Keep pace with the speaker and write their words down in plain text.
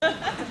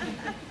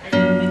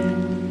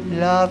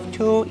Love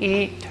to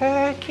eat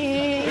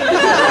turkey.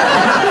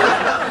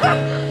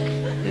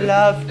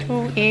 Love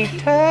to eat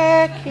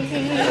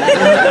turkey.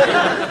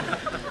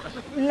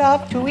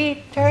 Love to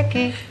eat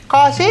turkey,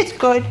 'cause it's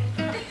good.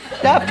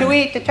 Love to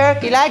eat the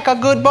turkey like a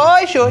good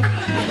boy should,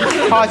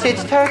 'cause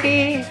it's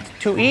turkey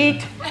to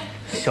eat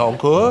so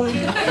good.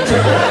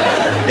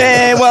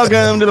 Hey,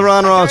 welcome to the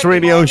Ron Ross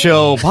Radio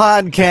Show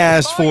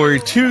podcast for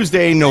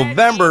Tuesday,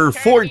 November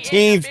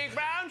 14th,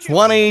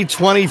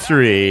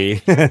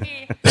 2023.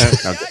 Okay.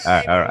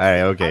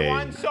 I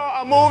once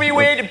saw a movie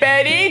with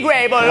Betty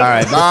Grable. All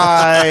right,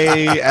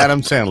 bye,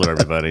 Adam Sandler,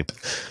 everybody.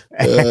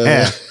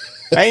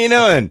 How you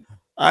doing?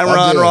 I'm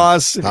Ron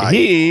Ross. Hi.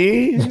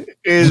 He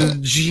is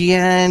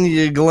Jan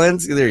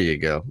Yaglinski. There you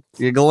go.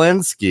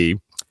 Yaglinski,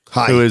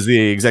 who is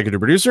the executive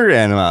producer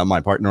and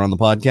my partner on the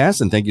podcast.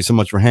 And thank you so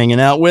much for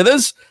hanging out with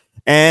us.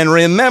 And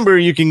remember,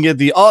 you can get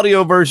the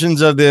audio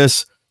versions of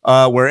this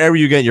wherever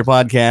you get your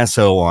podcasts.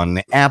 So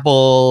on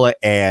Apple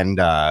and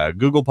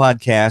Google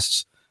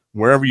Podcasts,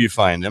 wherever you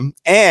find them.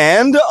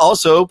 And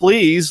also,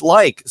 please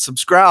like,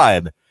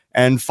 subscribe,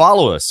 and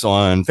follow us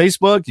on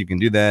Facebook. You can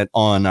do that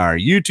on our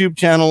YouTube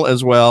channel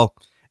as well.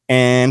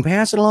 And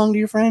pass it along to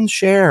your friends.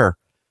 Share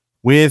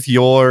with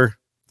your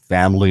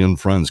family and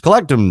friends.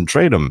 Collect them,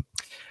 trade them.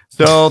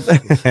 So,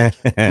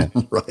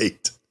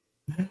 right.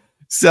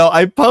 So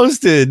I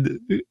posted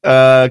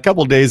a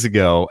couple days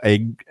ago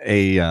a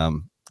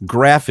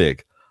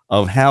graphic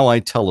of how I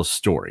tell a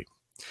story.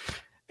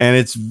 And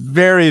it's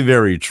very,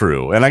 very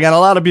true. And I got a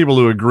lot of people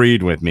who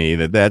agreed with me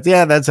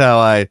that's how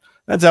I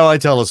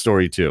tell a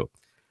story too.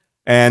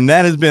 And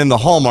that has been the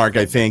hallmark,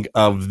 I think,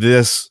 of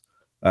this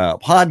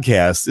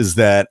podcast, is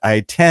that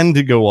I tend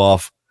to go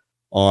off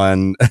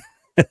on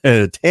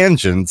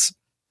tangents,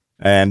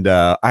 and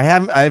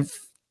I've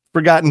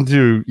forgotten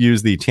to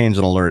use the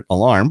tangent alert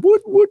alarm.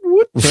 What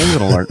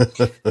tangent alert?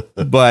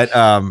 But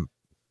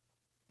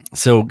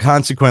so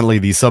consequently,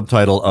 the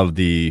subtitle of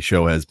the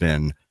show has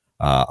been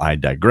I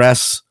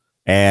digress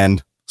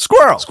and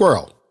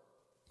squirrel.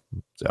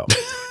 So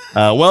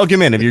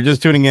welcome in. If you're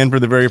just tuning in for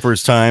the very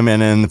first time, and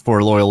then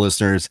for loyal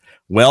listeners,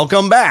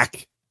 welcome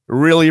back.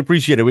 Really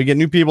appreciate it. We get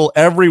new people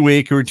every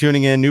week who are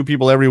tuning in, new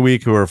people every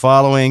week who are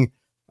following.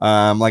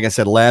 Like I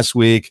said, last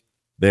week,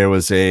 there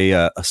was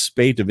a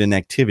spate of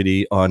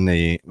inactivity on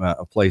a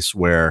place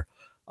where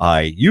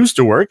I used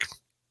to work.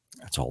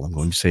 That's all I'm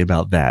going to say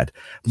about that.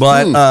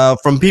 But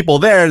from people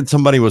there,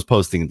 somebody was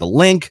posting the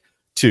link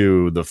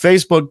to the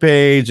Facebook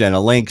page and a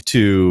link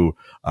to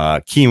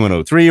Key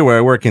 103, where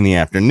I work in the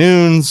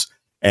afternoons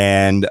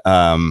and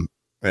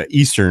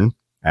Eastern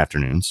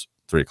afternoons,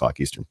 3:00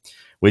 Eastern,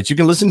 which you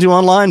can listen to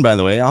online, by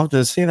the way. I'll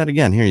just say that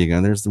again. Here you go.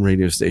 There's the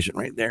radio station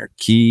right there.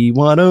 Key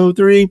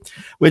 103,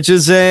 which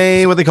is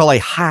what they call a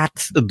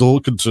hot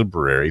adult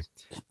contemporary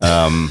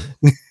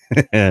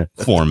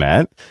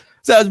format.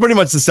 So it's pretty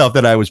much the stuff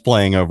that I was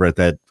playing over at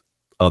that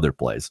other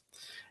place.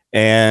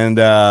 And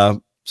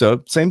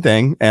so same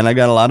thing. And I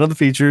got a lot of the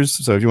features.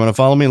 So if you want to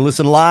follow me and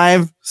listen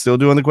live, still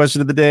doing the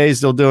question of the day,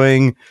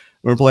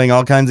 we're playing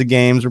all kinds of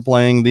games. We're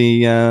playing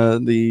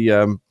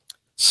the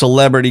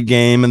celebrity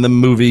game and the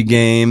movie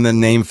game, the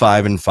name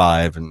 5 and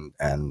 5,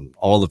 and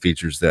all the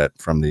features that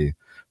from the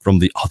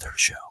other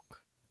show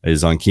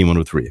is on Key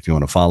 103. If you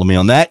want to follow me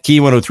on that,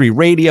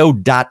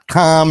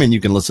 key103radio.com, and you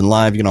can listen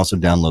live. You can also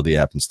download the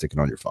app and stick it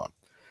on your phone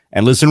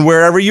and listen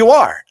wherever you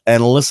are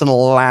and listen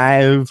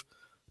live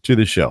to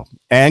the show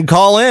and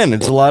call in.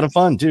 It's a lot of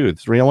fun too.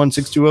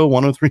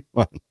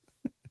 301-620-1031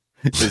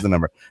 is the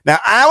number. Now,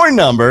 our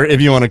number, if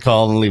you want to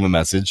call and leave a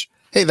message.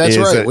 Hey, that's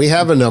right. We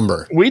have a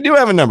number. We do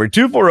have a number,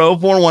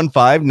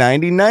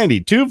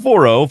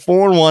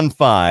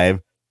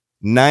 240-415-9090,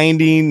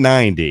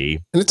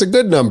 240-415-9090. And it's a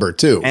good number,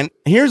 too. And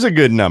here's a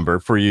good number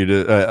for you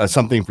to,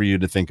 something for you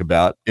to think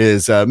about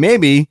is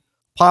maybe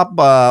pop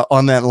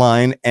on that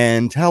line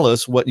and tell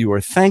us what you are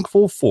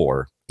thankful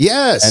for.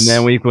 Yes. And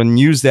then we can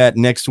use that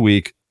next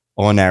week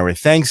on our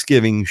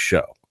Thanksgiving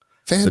show.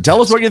 Fantastic. So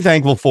tell us what you're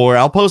thankful for.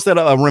 I'll post that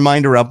a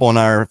reminder up on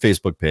our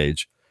Facebook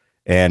page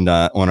and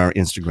on our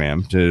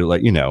Instagram to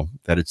let you know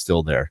that it's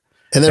still there.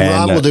 And then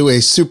Ron will do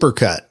a super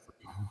cut.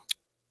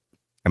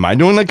 Am I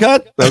doing the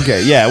cut?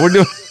 Okay, yeah, we're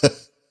doing.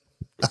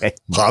 Okay.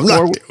 Well, I'm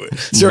not doing it.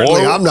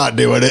 Certainly, I'm not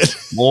doing it.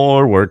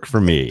 More work for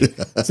me.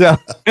 So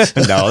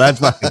no, that's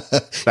fine.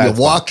 You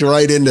walked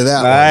right into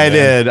that.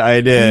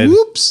 I did.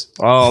 Whoops.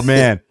 Oh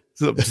man.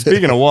 So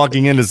speaking of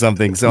walking into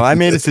something, so I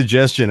made a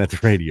suggestion at the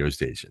radio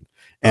station,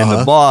 and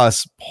the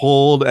boss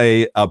pulled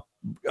a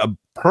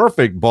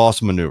perfect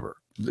boss maneuver.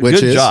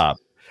 Good job.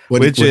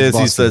 Which is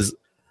he says,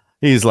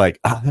 he's like,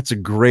 that's a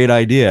great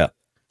idea.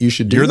 You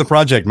should do. You're the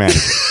project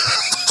manager.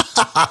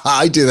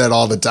 I do that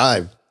all the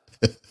time.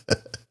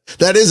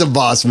 That is a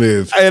boss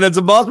move. And it's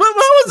a boss move.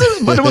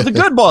 But it was a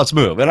good boss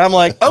move. And I'm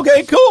like,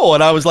 okay, cool.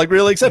 And I was like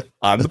really excited.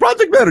 I'm the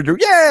project manager.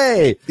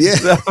 Yay. Yeah.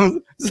 So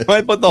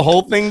I put the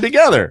whole thing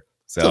together.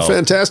 So it's a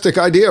fantastic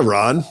idea,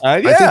 Ron. Yeah,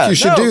 I think you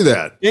should do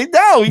that. He did.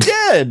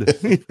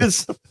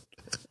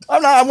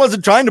 I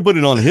wasn't trying to put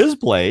it on his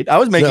plate. I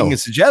was making a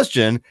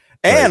suggestion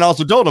and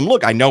also told him,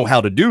 look, I know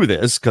how to do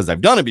this because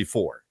I've done it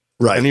before.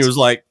 Right. And he was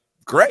like,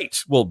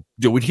 great. Well,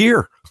 do it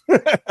here.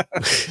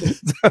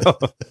 So,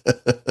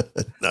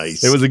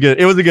 nice. it was a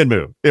good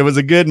move. It was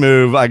a good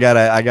move. I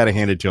gotta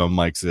hand it to him.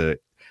 Mike's a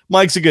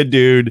good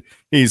dude.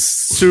 He's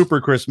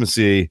super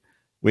Christmassy.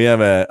 We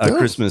have a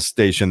Christmas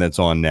station that's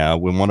on now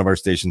when one of our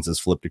stations has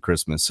flipped to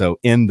Christmas. So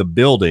in the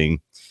building,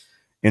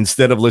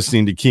 instead of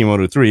listening to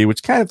Kimono 3,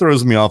 which kind of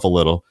throws me off a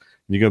little,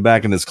 you go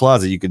back in this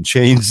closet, you can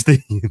change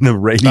the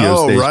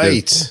radio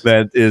station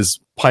that is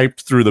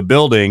piped through the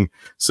building.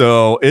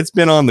 So it's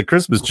been on the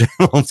Christmas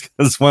channel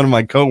because one of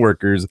my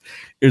coworkers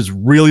is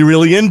really,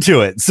 really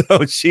into it.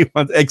 So she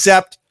wants,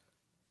 except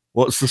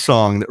what's the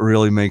song that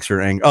really makes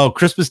her angry? Oh,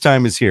 Christmas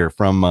Time Is Here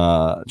from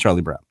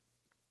Charlie Brown.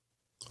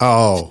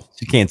 Oh,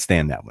 she can't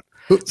stand that one.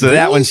 So really?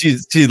 That one, she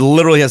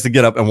literally has to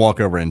get up and walk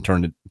over and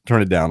turn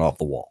it down off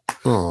the wall.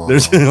 Oh.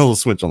 There's a little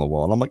switch on the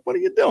wall, and I'm like, "What are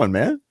you doing,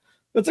 man?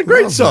 That's a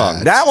great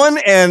song." That one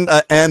and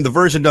the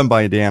version done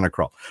by Diana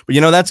Krall. But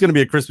that's going to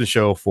be a Christmas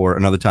show for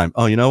another time.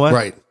 Oh, you know what?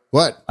 Right.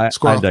 What? I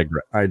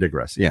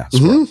digress. Yeah.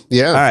 Mm-hmm.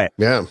 Yeah. All right.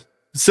 Yeah.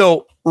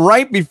 So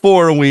right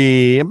before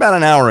about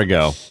an hour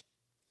ago,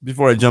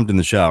 before I jumped in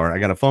the shower, I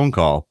got a phone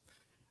call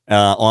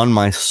on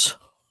my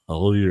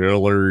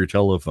cellular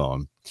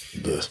telephone.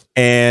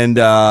 And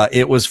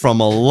it was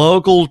from a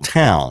local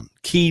town,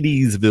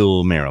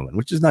 Keedysville, Maryland,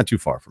 which is not too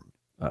far from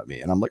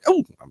me. And I'm like,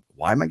 oh,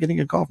 why am I getting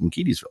a call from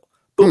Keedysville?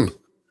 Boom.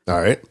 All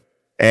right.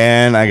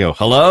 And I go,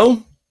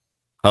 hello?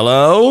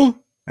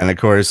 And of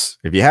course,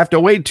 if you have to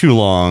wait too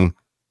long,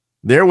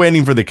 they're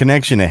waiting for the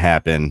connection to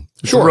happen.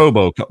 Sure.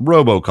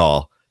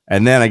 Robocall.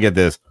 And then I get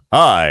this,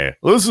 hi,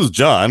 this is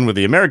John with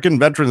the American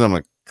Veterans. I'm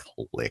like,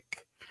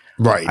 click.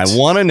 Right. I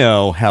want to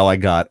know how I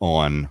got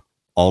on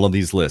all of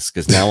these lists,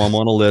 because now I'm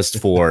on a list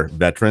for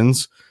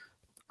veterans.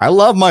 I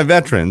love my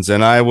veterans,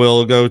 and I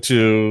will go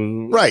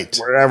to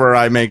wherever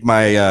I make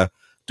my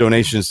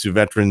donations to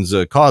veterans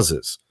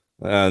causes.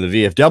 The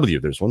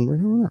VFW, there's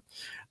one.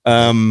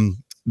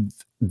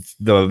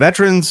 The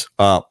veterans,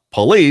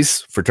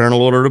 police,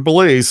 fraternal order of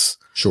police,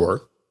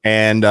 sure,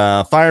 and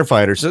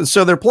firefighters.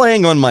 So they're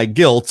playing on my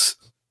guilt.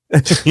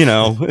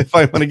 If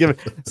I want to give it.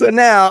 So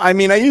now, I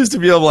used to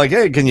be able to like,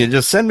 hey, can you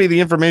just send me the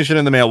information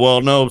in the mail?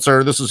 Well, no,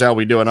 sir, this is how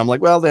we do it. And I'm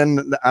like, well,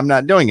 then I'm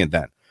not doing it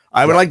then.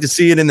 I would like to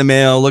see it in the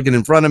mail, looking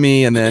in front of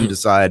me, and then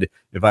decide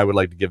if I would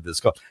like to give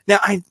this call. Now,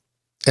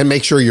 and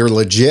make sure you're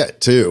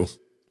legit too.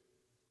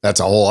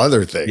 That's a whole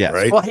other thing,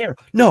 right?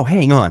 Well,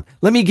 hang on.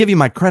 Let me give you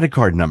my credit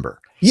card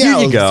number. Yeah,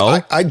 here you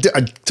go. I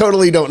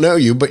totally don't know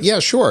you, but yeah,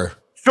 sure.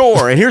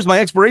 Sure. And here's my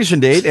expiration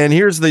date, and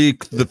here's the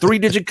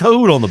 3-digit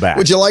code on the back.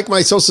 Would you like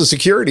my social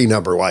security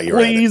number while you're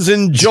Please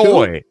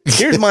enjoy.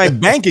 Here's my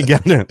bank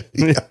account number.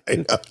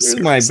 Here's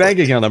my bank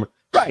account number.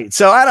 Right.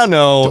 So I don't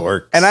know.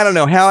 Dorks. And I don't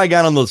know how I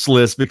got on this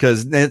list,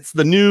 because it's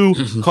the new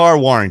car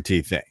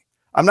warranty thing.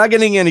 I'm not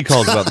getting any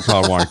calls about the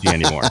car warranty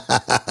anymore.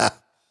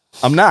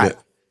 I'm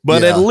not.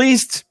 But at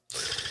least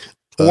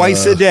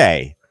twice a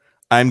day,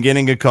 I'm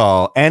getting a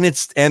call, and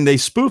they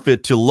spoof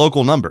it to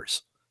local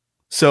numbers.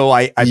 So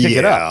I pick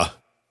it up.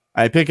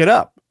 I pick it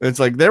up. It's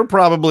like they're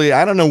probably,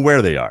 I don't know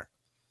where they are,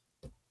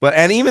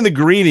 and even the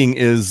greeting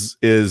is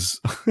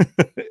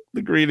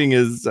the greeting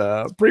is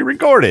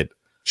pre-recorded.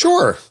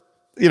 Sure.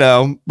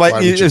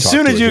 But as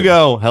soon as you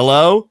go,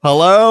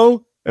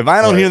 hello, if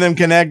I don't hear them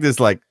connect, it's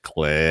like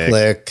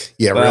click.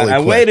 Yeah. Really. I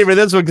waited for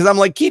this one because I'm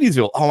like,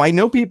 Keedysville. Oh, I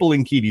know people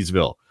in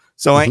Keedysville.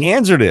 So I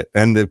answered it.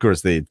 And of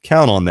course they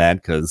count on that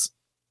because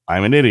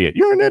I'm an idiot.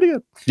 You're an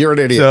idiot.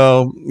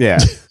 So yeah.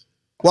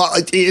 Well,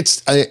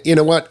 it's, you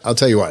know what? I'll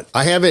tell you what.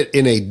 I have it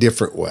in a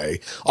different way,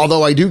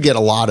 although I do get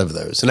a lot of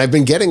those. And I've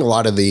been getting a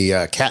lot of the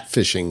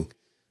catfishing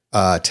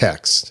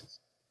text.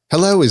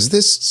 Hello, is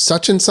this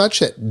such and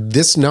such at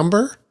this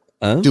number?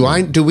 Oh.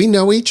 Do we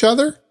know each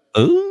other?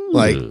 Oh,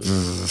 like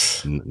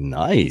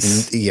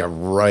nice. Yeah,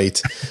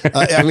 right.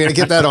 I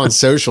get that on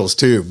socials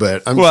too,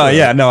 but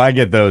I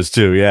get those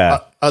too. Yeah.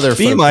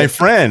 Be my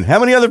friend. How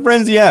many other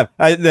friends do you have?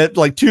 That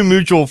like 2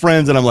 mutual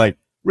friends. And I'm like,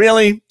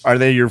 really? Are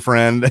they your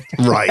friend?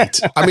 Right.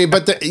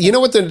 But you know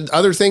what the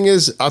other thing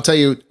is? I'll tell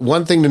you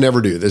one thing to never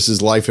do. This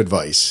is life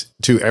advice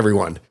to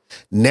everyone.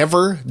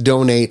 Never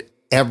donate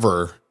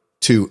ever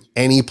to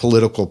any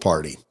political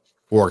party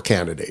or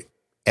candidate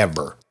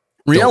ever.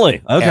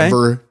 Really? Don't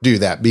ever do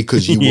that,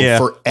 because you will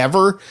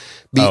forever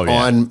be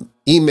on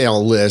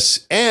email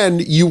lists,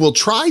 and you will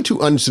try to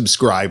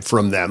unsubscribe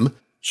from them.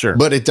 Sure.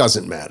 But it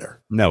doesn't matter.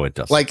 No, it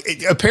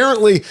doesn't.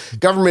 Apparently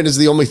government is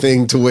the only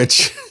thing to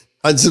which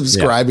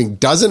unsubscribing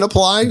doesn't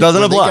apply.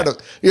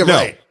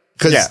 Right.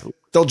 Because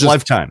they'll just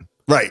lifetime.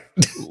 Right.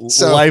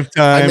 So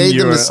lifetime. I made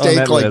the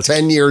mistake like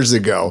 10 years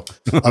ago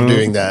of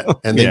doing that,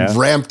 and they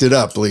ramped it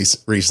up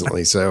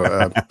recently.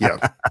 So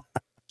yeah.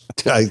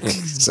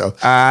 It's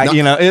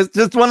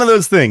just one of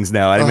those things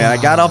now.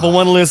 I got off of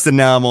one list and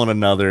now I'm on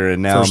another,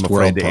 and now I'm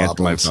afraid to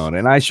answer my phone.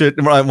 And I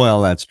should.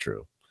 Well, that's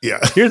true. Yeah.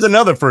 Here's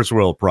another first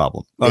world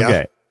problem.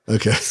 Okay. Yeah.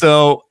 Okay.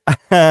 So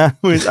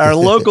our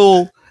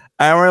local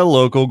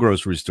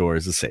grocery store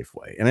is a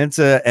Safeway, and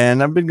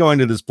and I've been going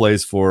to this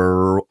place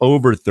for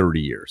over 30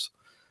 years.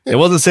 It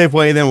was a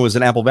Safeway, then it was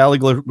an Apple Valley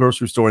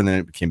grocery store, and then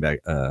it became back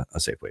a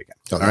Safeway again.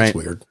 Oh, that's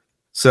weird.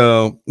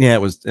 So yeah, it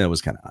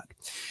was kind of odd.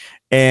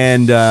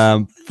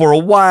 And for a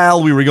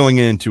while, we were going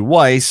into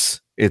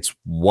Weiss. It's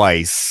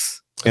Weiss.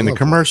 In the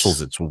commercials,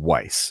 Weiss. It's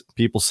Weiss.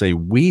 People say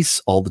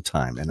Weiss all the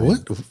time, and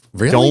what?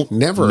 Really? Don't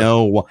never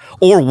know.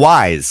 Or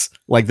Wise,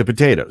 like the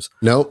potatoes.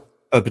 Nope.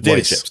 Potato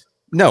Weiss. chips.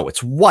 No,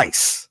 it's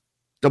Weiss.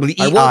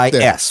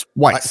 Weiss.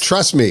 Weiss.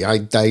 Trust me, I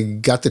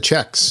got the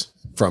checks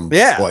from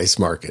Weiss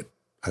Market.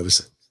 I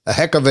was a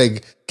heck of a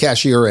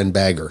cashier and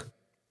bagger.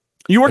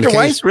 You worked at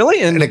Weiss,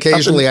 really? And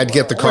occasionally I'd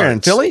get the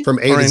cards from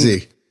A to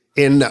Z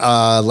in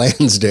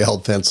Lansdale,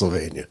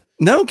 Pennsylvania.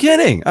 No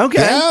kidding.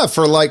 Okay. Yeah,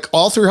 for like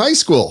all through high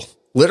school.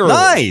 Literally.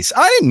 Nice.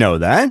 I didn't know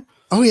that.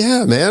 Oh,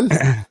 yeah, man.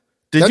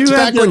 That's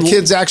back when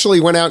kids actually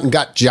went out and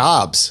got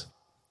jobs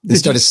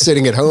instead of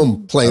sitting at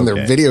home playing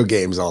their video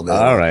games all day.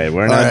 All right.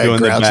 We're not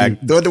doing that.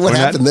 What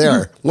happened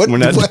there?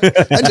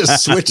 I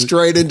just switched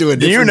right into a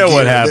different You know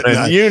what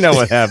happened. You know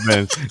what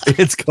happened.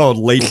 It's called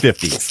late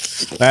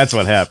 50s. That's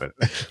what happened.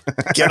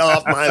 Get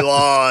off my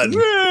lawn.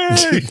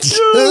 You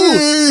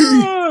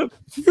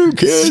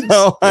kids.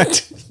 So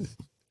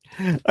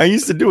I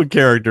used to do a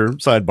character,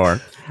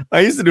 sidebar.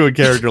 I used to do a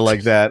character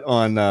like that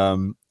on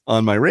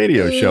my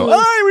radio show.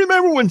 I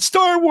remember when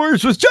Star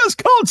Wars was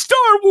just called Star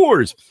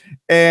Wars.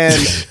 And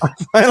I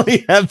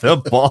finally had the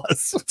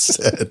boss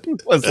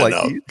was like,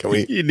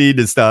 you need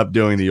to stop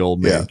doing the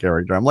old man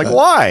character. I'm like,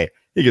 why?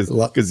 He goes,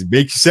 because it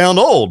makes you sound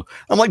old.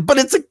 I'm like, but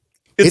it's a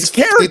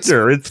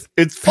character.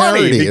 It's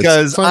funny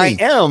because I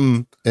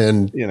am.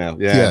 And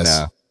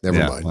never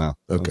mind. Well,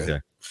 okay.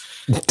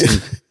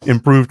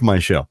 Improved my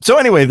show. So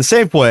anyway, the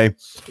Safeway,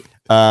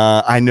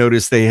 I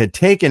noticed they had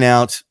taken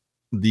out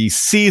the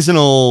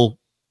seasonal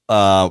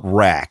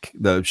rack,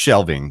 the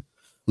shelving,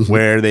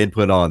 where they'd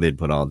put all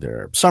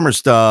their summer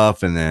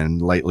stuff, and then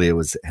lately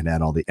it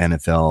had all the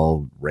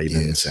NFL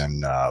Ravens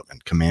and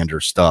Commander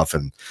stuff,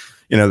 and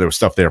there was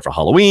stuff there for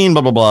Halloween,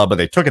 blah blah blah. But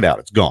they took it out;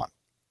 it's gone,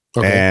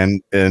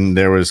 and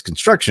there was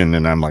construction,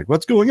 and I'm like,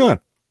 what's going on?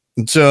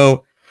 And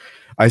so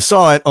I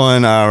saw it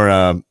on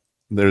our.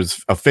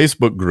 There's a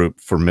Facebook group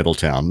for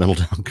Middletown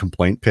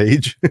complaint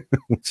page.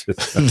 Which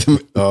is,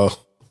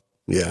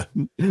 yeah.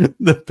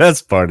 The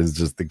best part is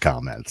just the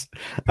comments.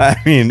 I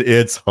mean,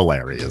 it's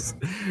hilarious.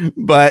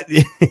 But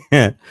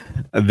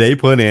they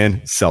put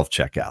in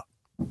self-checkout.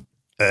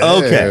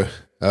 Okay.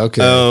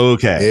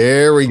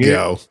 Here we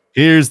go.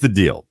 Here's the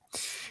deal.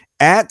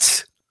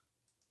 At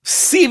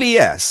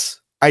CVS,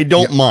 I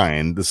don't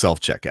mind the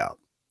self-checkout.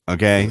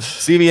 Okay.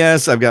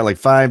 CVS, I've got like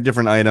 5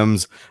 different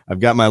items.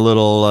 I've got my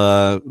little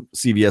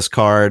CVS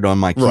card on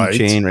my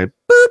keychain, right?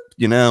 Boop,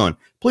 and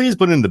please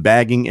put it in the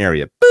bagging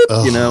area.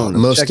 Boop,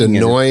 most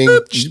annoying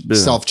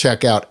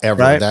self-checkout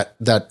ever. Right?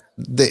 That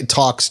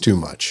talks too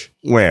much.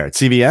 Where? At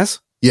CVS?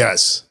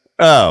 Yes.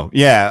 Oh,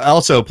 yeah.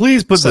 Also,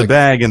 please put the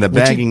bag in the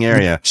bagging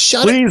area.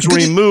 Please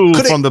remove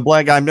from the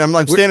black. I'm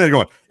standing there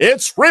going,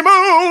 it's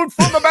removed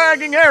from the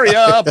bagging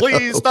area.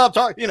 Please stop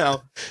talking.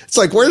 It's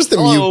like, where's the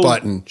mute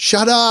button?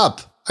 Shut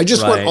up. I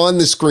just went on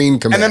the screen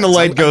command. And then the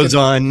light goes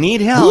on.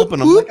 Need help.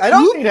 And I'm like, I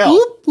don't need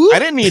help. I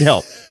didn't need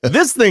help.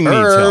 This thing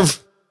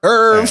needs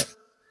help.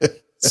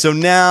 So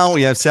now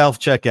we have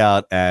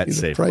self-checkout at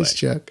Safeway. Price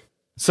check.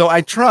 So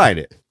I tried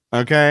it.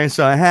 Okay.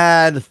 So I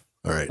had,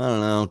 all right, I don't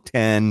know,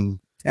 10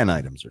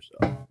 items or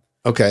so.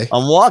 Okay.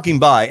 I'm walking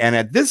by, and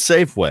at this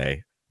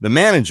Safeway, the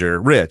manager,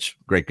 Rich,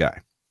 great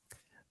guy,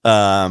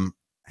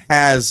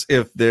 has,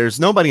 if there's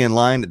nobody in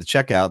line at the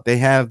checkout, they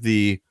have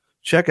the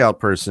checkout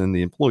person,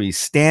 the employee,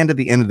 stand at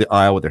the end of the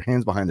aisle with their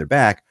hands behind their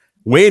back,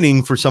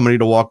 waiting for somebody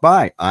to walk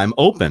by. I'm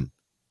open.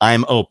 I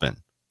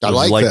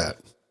like that.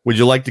 Would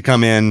you like to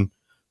come in?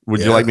 Would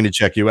you like me to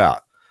check you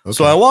out? Okay.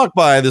 So I walked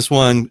by this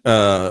one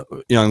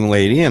young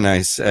lady, and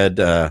I said,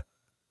 and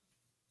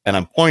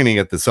I'm pointing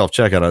at the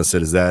self-checkout. I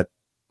said, is that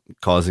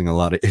causing a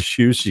lot of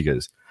issues? She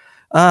goes,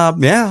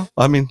 yeah.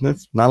 I mean,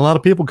 there's not a lot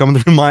of people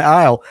coming through my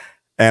aisle.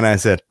 And I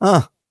said,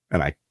 and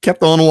I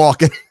kept on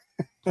walking.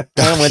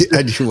 I went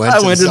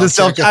to the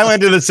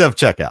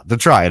self-checkout to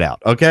try it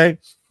out. Okay.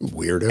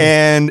 Weirdo.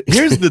 And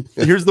here's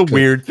the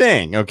weird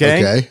thing.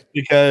 Okay.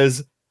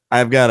 Because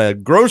I've got a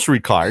grocery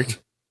cart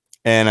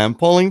and I'm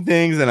pulling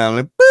things and I'm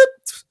like,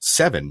 boop,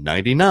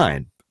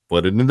 $7.99.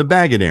 Put it in the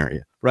bagging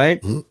area.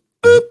 Right.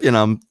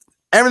 Boop.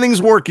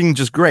 Everything's working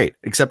just great,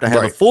 except I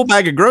have a full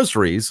bag of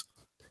groceries,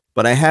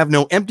 but I have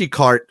no empty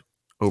cart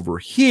over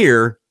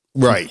here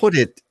to put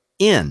it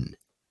in,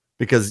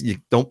 because you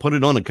don't put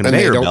it on a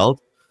conveyor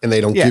belt. And they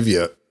don't give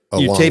you a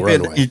long tape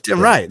runway.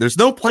 Right. There's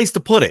no place to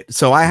put it.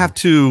 So I have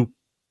to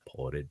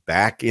put it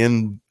back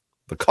in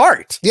the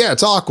cart. Yeah,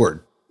 it's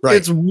awkward. Right.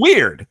 It's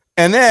weird.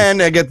 And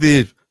then I get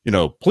the,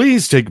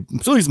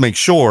 please make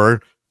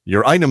sure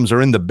your items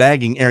are in the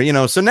bagging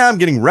area. So now I'm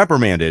getting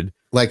reprimanded.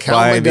 Like, how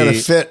am I going to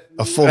fit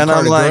a full cart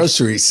of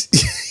groceries?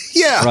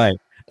 Yeah. Right.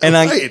 And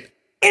I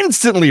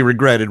instantly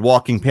regretted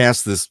walking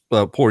past this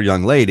poor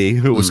young lady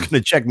who was going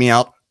to check me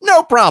out.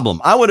 No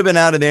problem. I would have been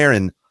out of there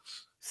in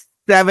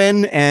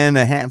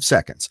 7.5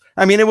 seconds.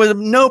 I mean, it was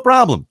no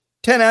problem.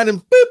 10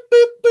 items, boop,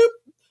 boop, boop.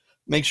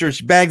 make sure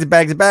she bags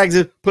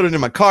it, put it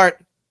in my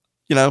cart,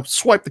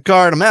 swipe the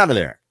card, I'm out of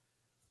there.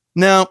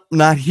 No,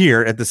 not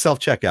here at the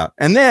self-checkout.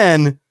 And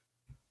then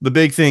the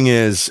big thing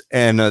is,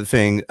 and I've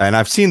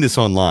seen this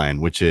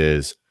online, which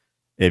is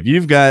if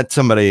you've got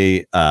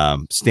somebody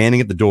standing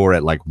at the door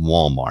at like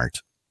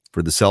Walmart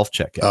for the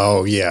self-checkout.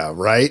 Oh, yeah,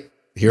 right?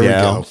 Here we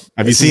go.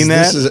 Have you seen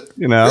that?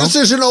 This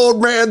is an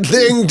old man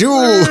thing,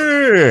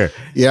 too.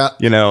 Yeah.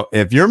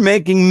 If you're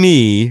making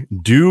me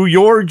do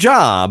your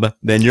job,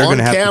 then you're going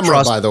to have to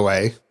trust. By the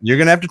way, you're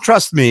going to have to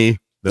trust me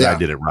that I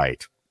did it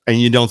right. And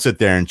you don't sit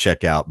there and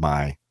check out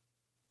my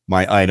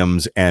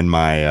items and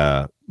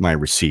my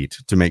receipt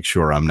to make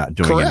sure I'm not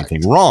doing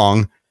anything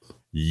wrong.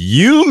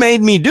 You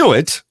made me do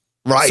it.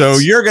 Right. So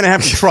you're going to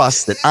have to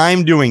trust that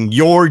I'm doing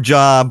your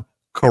job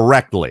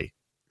correctly.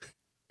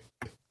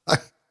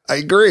 I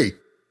agree.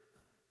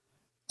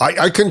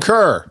 I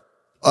concur.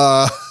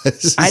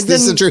 This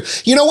is true.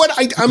 You know what?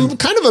 I'm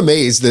kind of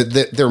amazed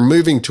that they're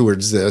moving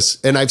towards this.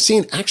 And I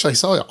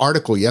saw an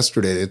article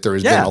yesterday that there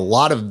has been a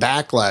lot of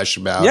backlash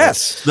about it.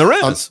 Yes, there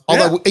is.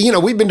 Although,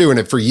 we've been doing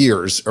it for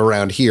years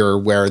around here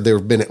where there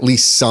have been at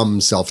least some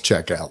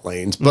self-checkout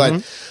lanes.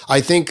 But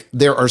I think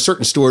there are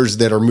certain stores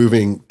that are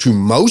moving to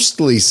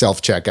mostly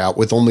self-checkout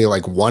with only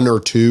like one or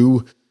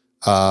two,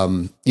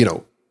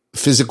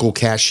 physical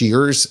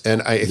cashiers.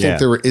 And I think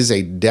there is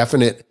a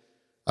definite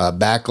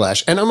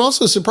backlash. And I'm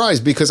also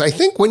surprised because I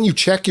think when you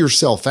check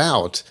yourself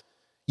out,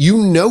 you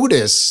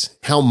notice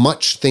how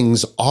much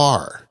things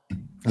are.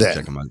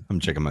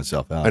 I'm checking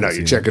myself out. I know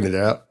you're checking it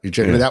out. You're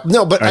checking it out.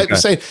 No, but I'm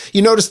saying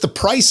you notice the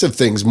price of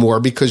things more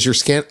because you're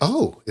scanning.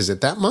 Oh, is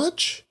it that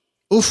much?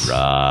 Oof.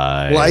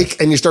 Right.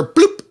 And you start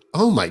bloop.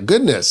 Oh my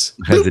goodness.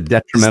 It has a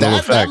detrimental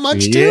effect. That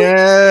much too?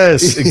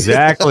 Yes,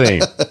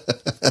 exactly.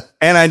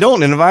 And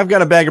if I've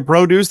got a bag of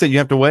produce that you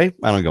have to weigh,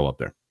 I don't go up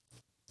there.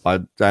 I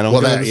don't.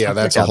 Well,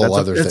 that's a whole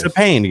other thing. It's a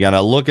pain. You got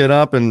to look it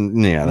up,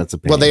 and that's a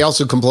pain. Well, they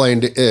also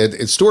complained.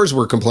 Stores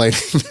were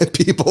complaining that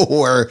people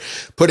were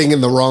putting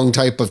in the wrong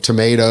type of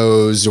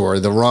tomatoes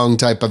or the wrong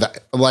type of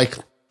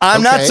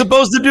I'm not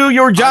supposed to do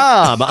your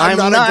job.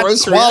 I'm not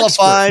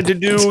qualified to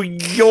do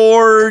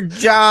your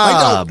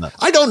job.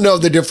 I don't know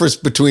the difference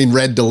between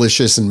Red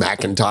Delicious and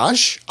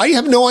Macintosh. I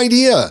have no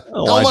idea.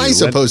 How am I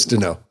supposed to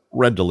know?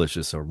 Red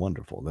Delicious are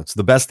wonderful. That's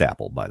the best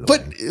apple, by the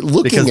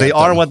way. Because they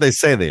are what they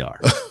say they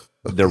are.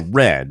 They're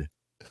red,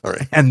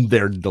 and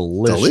they're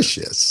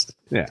delicious.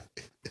 Yeah.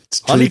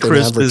 Honey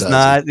Crisp is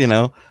not,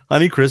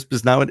 Honey Crisp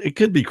is not, it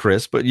could be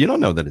crisp, but you don't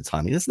know that it's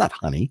honey. It's not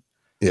honey.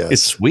 Yeah.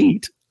 It's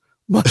sweet.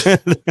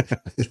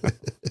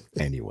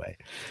 Anyway,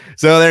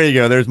 so there you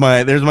go. There's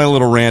my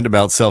little rant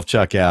about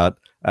self-checkout.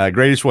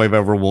 Greatest wife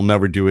ever, will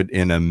never do it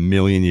in a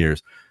million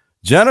years.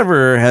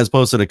 Jennifer has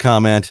posted a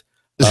comment.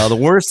 The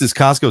worst is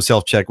Costco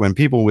self-check when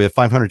people with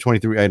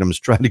 523 items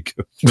try to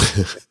go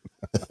through.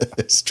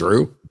 It's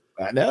true.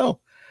 I know.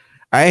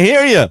 I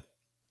hear you.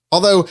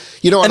 Although, on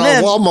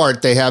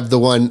Walmart, they have the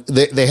one,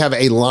 they have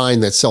a line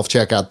that's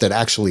self-checkout that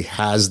actually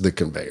has the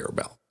conveyor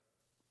belt,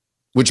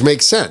 which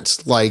makes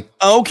sense.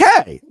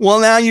 Okay. Well,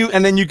 now you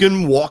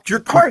can walk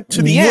your cart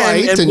to the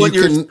end and put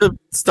your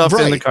stuff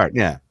in the cart.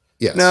 Yeah.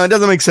 Yes. No, it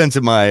doesn't make sense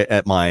at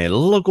my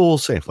local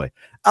Safeway.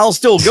 I'll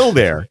still go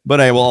there,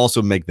 but I will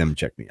also make them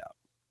check me out.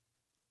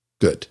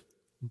 Good.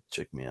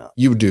 Check me out.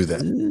 You do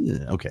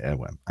that. Okay.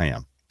 I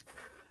am.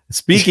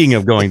 Speaking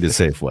of going to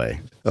Safeway,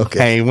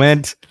 I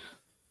went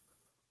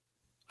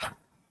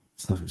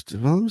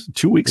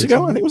 2 weeks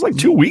ago. I think it was like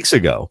 2 weeks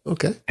ago.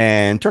 Okay.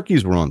 And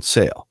turkeys were on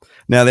sale.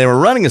 Now they were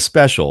running a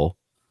special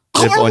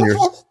on your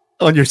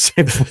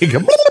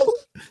Safeway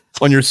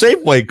on your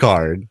Safeway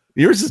card.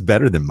 Yours is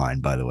better than mine,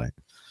 by the way.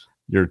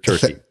 Your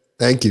turkey.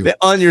 Thank you.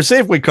 On your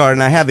Safeway card,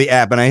 and I have the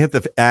app, and I hit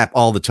the app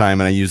all the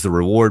time, and I use the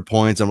reward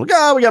points. I'm like,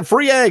 we got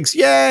free eggs,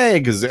 yay!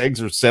 Because eggs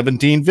are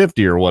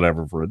 $17.50 or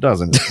whatever for a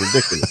dozen. It's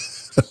ridiculous.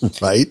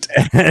 Right.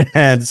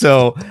 And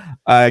so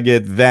I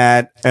get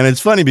that. And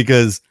it's funny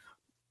because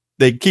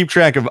they keep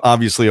track of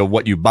obviously of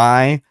what you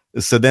buy.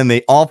 So then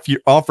they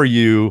offer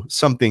you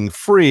something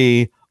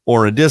free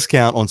or a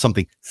discount on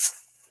something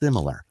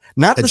similar.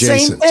 Not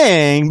adjacent. The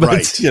same thing,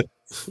 but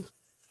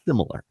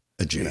similar.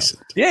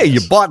 Adjacent. Yeah, you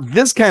bought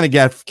this kind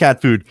of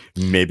cat food.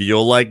 Maybe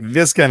you'll like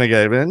this kind of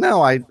guy. But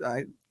no, I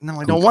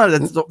don't want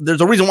it.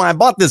 There's a reason why I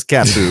bought this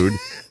cat food.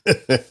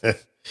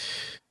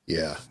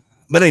 Yeah.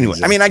 But anyway,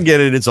 I mean, I get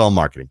it. It's all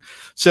marketing.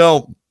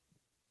 So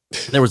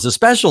there was a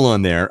special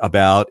on there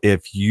about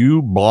if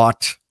you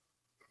bought,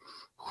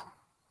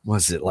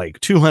 was it like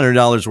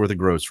 $200 worth of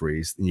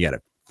groceries, and you got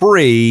a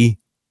free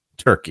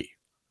turkey,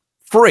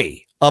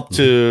 free up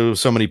to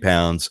so many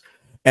pounds.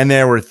 And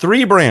there were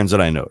 3 brands that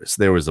I noticed.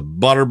 There was a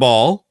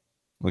Butterball.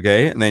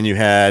 Okay. And then you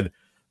had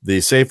the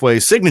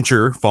Safeway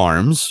Signature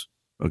Farms.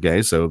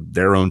 Okay. So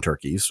their own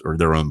turkeys or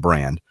their own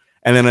brand.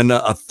 And then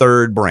a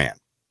third brand.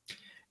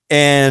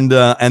 And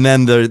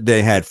then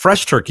they had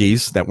fresh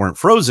turkeys that weren't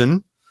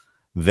frozen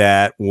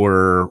that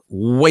were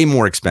way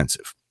more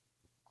expensive.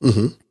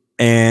 Mm-hmm.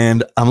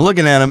 And I'm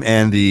looking at them,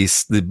 and the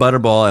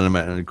Butterball,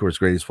 and of course,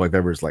 Greatest Wife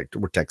Ever is like,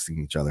 we're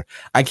texting each other.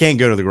 I can't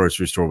go to the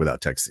grocery store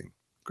without texting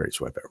Greatest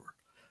Wife Ever.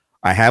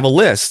 I have a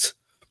list,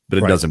 but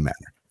it Right. doesn't matter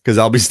because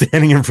I'll be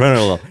standing in front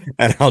of them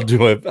and I'll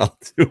do an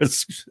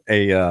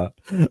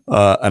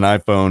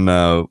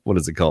iPhone. What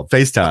is it called?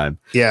 FaceTime.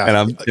 Yeah. And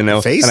I'm, and I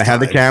have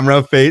the FaceTime.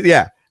 camera face.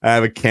 Yeah. I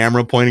have a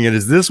camera pointing at,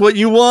 is this what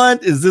you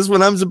want? Is this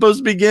what I'm supposed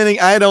to be getting?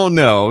 I don't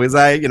know. Is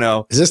Is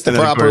this the and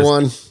then, of proper course,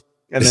 one?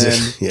 And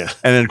then,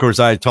 and then of course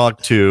I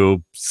talked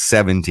to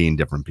 17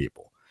 different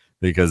people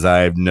because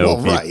I know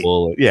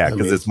people. Right. Yeah.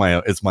 Cause it's my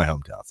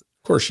hometown.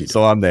 Of course you do.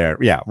 So I'm there.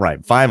 Yeah.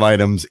 Right. 5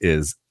 items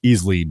is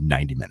easily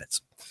 90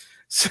 minutes.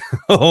 So,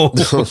 oh,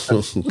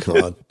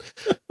 God.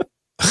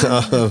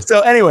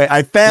 So anyway,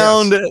 I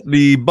found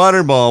the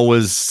Butterball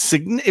was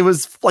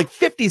like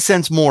 50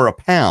 cents more a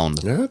pound.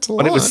 That's a lot.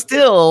 But it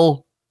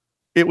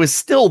was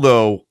still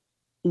though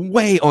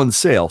way on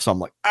sale. So I'm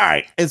like, all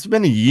right, it's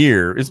been a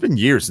year. It's been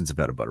years since I've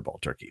had a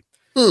Butterball turkey.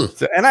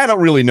 So, and I don't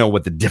really know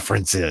what the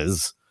difference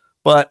is,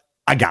 but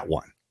I got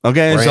one.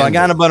 Okay. So I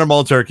got a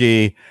Butterball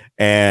turkey,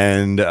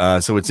 and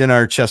so it's in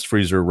our chest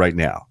freezer right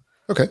now.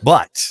 Okay.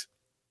 But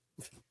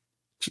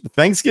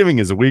Thanksgiving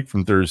is a week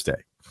from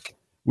Thursday.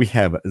 We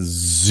have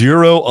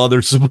 0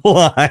 other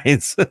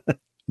supplies.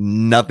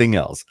 Nothing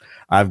else.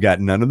 I've got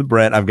none of the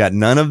bread. I've got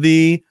none of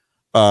the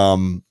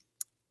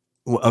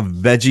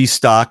veggie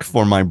stock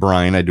for my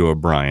brine. I do a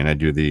brine. I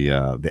do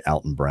the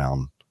Alton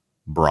Brown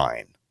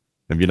brine.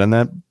 Have you done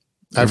that?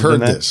 I've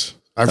heard this.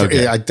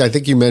 I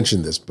think you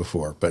mentioned this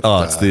before, but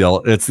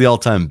it's the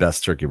all-time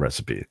best turkey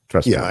recipe.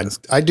 Trust me.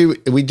 I do.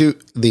 We do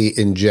the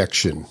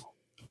injection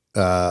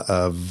we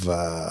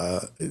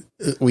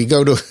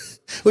go to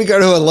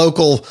a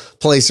local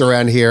place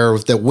around here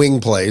with the wing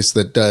place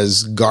that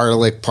does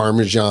garlic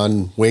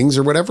Parmesan wings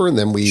or whatever. And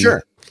then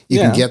you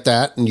can get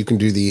that, and you can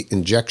do the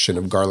injection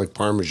of garlic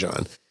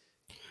Parmesan.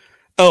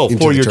 Oh,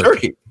 for your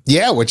turkey.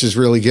 Yeah. Which is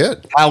really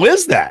good. How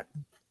is that?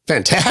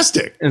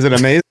 Fantastic. Is it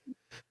amazing?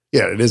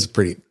 Yeah, it is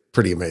pretty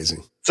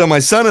amazing. So my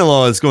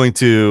son-in-law is going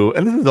to,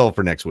 and this is all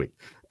for next week.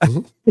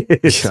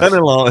 His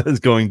son-in-law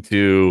is going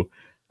to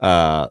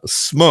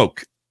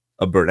smoke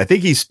a bird. I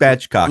think he's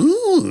spatchcocking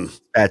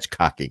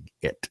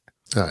it.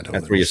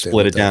 That's where you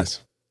split it down.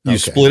 You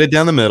split it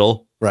down the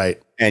middle, right?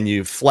 And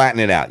you flatten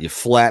it out. You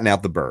flatten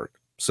out the bird.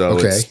 So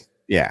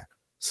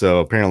So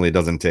apparently it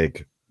doesn't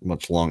take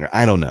much longer.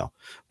 I don't know,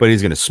 but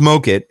he's going to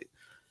smoke it.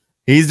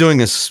 He's doing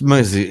is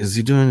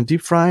he doing a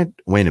deep fried?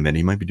 Wait a minute,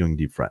 he might be doing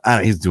deep fried.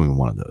 He's doing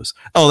one of those.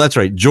 Oh, that's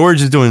right.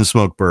 George is doing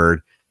smoked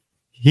bird.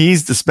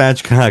 He's the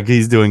spatchcock.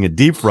 He's doing a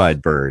deep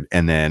fried bird,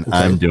 and then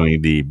I'm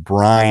doing the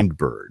brined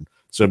bird.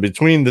 So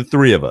between the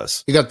 3 of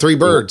us, you got 3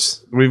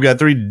 birds. We've got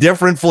 3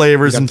 different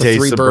flavors and tastes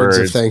 3 of birds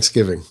birds of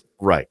Thanksgiving.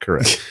 Right,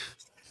 correct.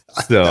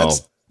 So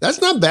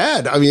that's not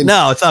bad. I mean,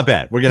 no, it's not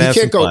bad. We're gonna have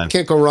some fun.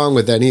 Can't go wrong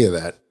with any of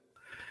that.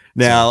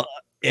 Now,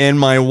 in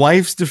my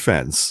wife's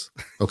defense,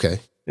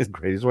 okay, his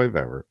greatest wife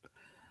ever,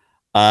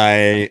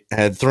 I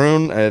had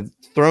thrown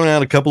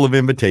out a couple of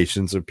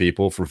invitations of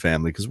people for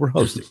family because we're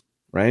hosting,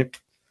 right?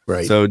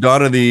 Right. So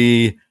daughter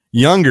the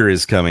younger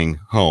is coming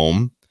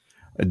home.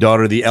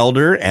 Daughter the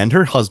elder and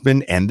her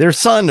husband and their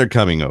son are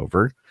coming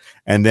over.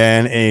 And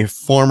then a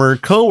former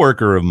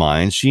coworker of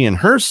mine, she and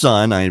her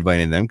son, I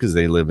invited them because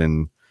they live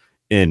in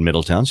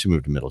Middletown. She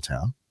moved to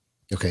Middletown.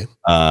 Okay.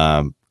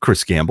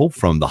 Chris Gamble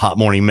from the Hot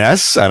Morning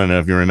Mess. I don't know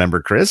if you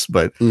remember Chris,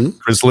 but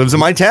Chris lives in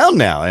my town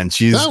now, and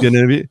she's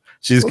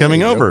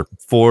coming over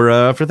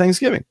for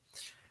Thanksgiving.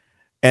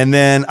 And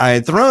then I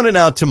had thrown it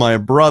out to my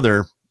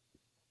brother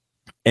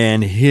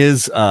and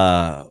his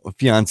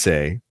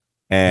fiance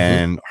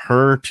and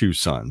her 2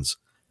 sons.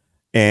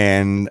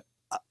 And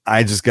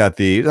I just got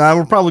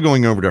we're probably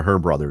going over to her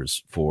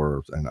brother's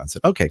and I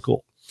said, okay,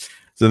 cool.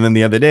 So then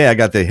the other day I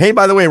got hey,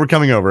 by the way, we're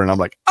coming over. And I'm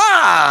like,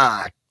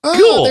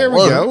 cool. There we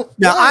go.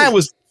 Now I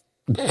was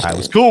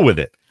cool with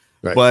it,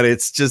 right. But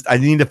it's just, I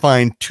need to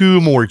find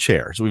 2 more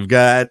chairs. We've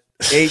got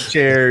 8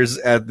 chairs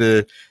and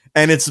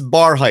it's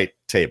bar height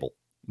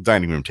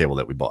dining room table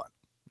that we bought,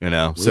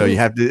 so you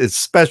have to, it's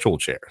special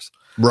chairs.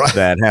 Right.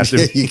 That has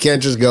to you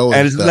can't just go with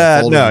and it's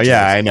not, no,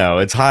 yeah, I know.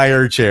 It's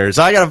higher chairs.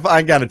 So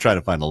I gotta try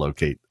to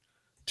locate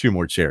 2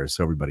 more chairs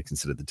so everybody can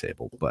sit at the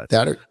table. But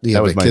that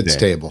was my kids'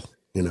 table,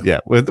 Yeah,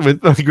 with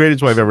the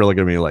greatest wife ever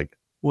looking at me like,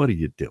 what are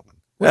you doing?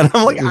 And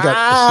I'm like,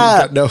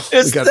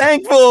 it's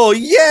thankful.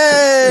 Yay.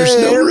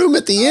 There's no room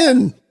at the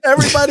inn.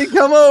 Everybody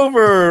come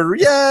over.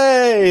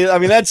 Yay. I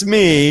mean, that's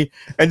me.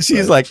 And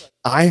she's like,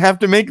 I have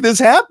to make this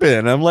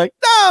happen. I'm like,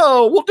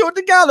 no, we'll do it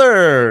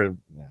together.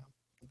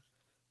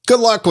 Good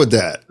luck with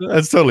that.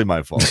 That's totally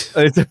my fault.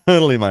 It's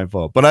totally my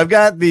fault. But I've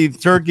got the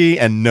turkey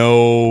and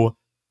no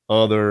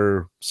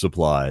other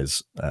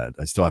supplies.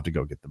 I still have to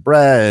go get the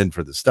bread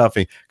for the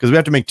stuffing because we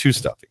have to make 2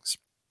 stuffings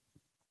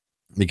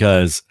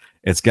because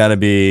it's got to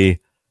be.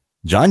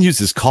 John used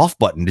his cough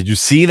button. Did you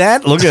see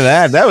that? Look at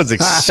that. That was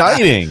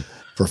exciting.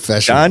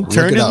 Professional. John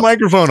turned his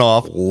microphone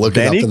off.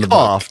 Then he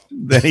coughed.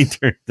 Then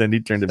he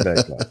turned it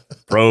back on.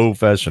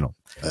 Professional.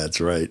 That's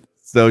right.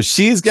 So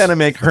she's going to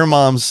make her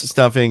mom's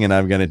stuffing, and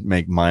I'm going to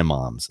make my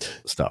mom's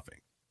stuffing.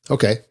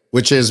 Okay.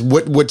 Which is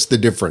what's the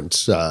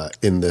difference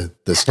in the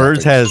stuffing?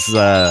 Hers has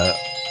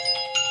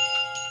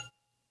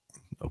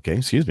Okay,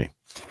 excuse me.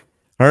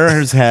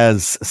 Hers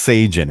has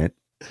sage in it,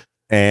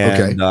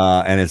 and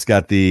it's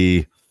got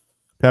the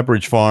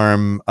Pepperidge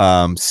Farm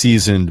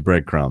seasoned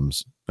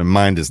breadcrumbs. And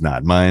mine does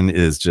not. Mine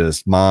is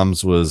just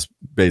mom's was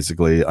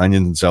basically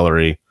onions and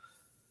celery,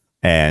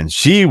 and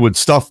she would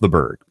stuff the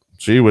bird.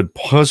 She would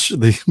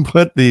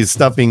put the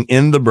stuffing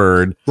in the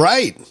bird,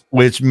 right,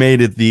 which made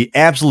it the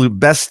absolute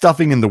best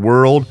stuffing in the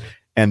world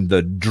and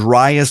the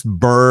driest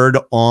bird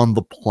on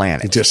the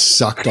planet. It just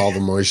sucked all the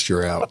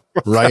moisture out,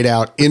 right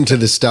out into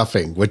the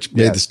stuffing, which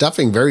made the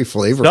stuffing very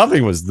flavorful.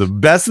 Stuffing was the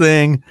best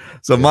thing.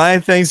 So my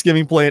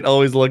Thanksgiving plate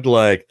always looked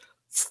like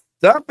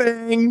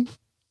stuffing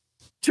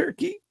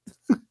turkey,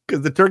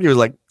 because the turkey was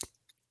like,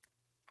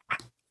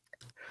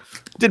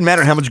 didn't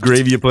matter how much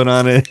gravy you put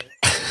on it.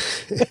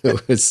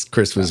 It was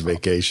Christmas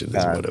vacation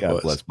is what it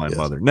was. Bless my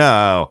mother.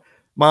 No,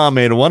 mom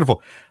made a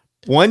wonderful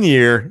one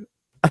year.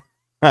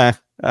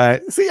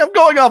 See, I'm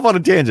going off on a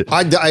tangent.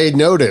 I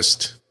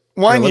noticed.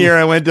 One year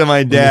I went to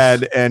my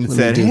dad and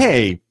said,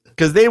 hey,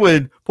 because they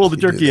would pull the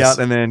turkey out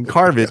and then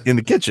carve it in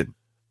the kitchen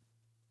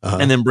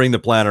and then bring the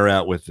platter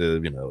out with the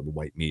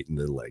white meat and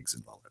the legs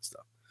and all that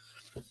stuff.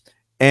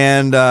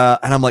 And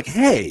I'm like,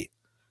 hey,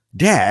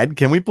 Dad,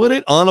 can we put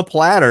it on a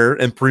platter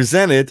and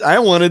present it? I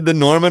wanted the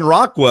Norman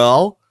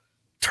Rockwell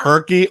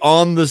turkey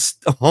on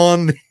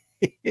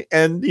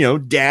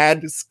and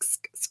Dad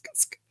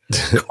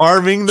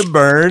carving the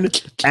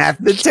bird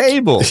at the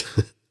table.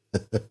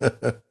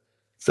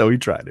 So he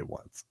tried it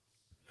once.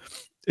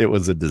 It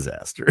was a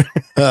disaster.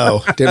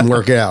 Oh, didn't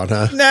work out,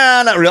 huh?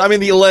 Nah, not really. I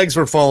mean, the legs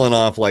were falling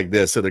off like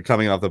this, so they're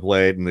coming off the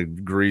plate, and the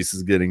grease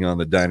is getting on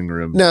the dining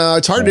room. No,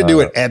 it's hard to do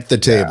it at the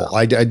table.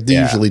 Yeah. I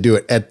usually do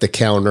it at the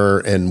counter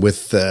and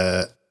with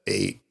a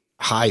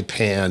high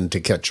pan to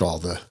catch all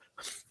the.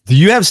 Do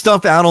you have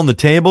stuff out on the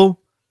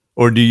table,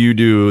 or do you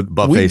do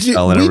buffet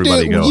style and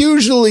everybody go?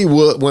 Usually,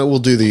 we'll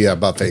do the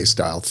buffet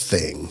style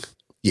thing.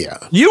 Yeah,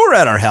 you were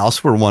at our house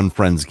for one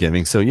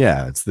Friendsgiving, so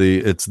yeah, it's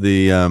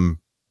the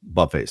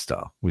buffet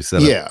style. We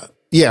said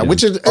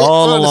which is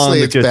all honestly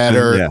it's kitchen,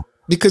 better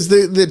because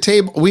the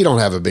table, we don't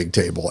have a big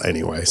table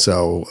anyway,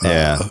 so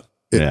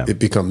it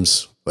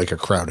becomes like a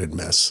crowded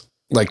mess,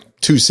 like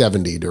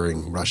 270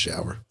 during rush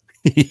hour.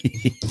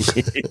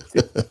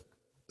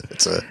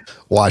 It's a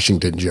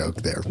Washington joke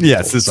there.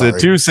 Yes, it's a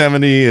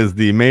 270 is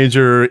the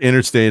major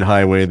interstate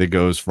highway that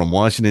goes from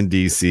Washington,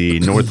 D.C.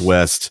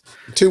 northwest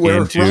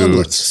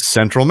into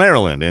central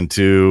Maryland,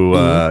 into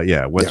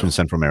western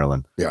central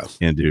Maryland,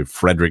 into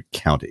Frederick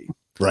County.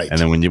 Right. And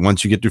then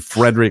once you get to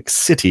Frederick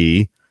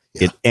City,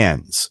 it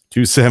ends.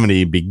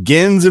 270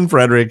 begins in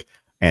Frederick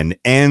and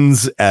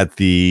ends at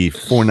the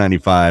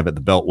 495 at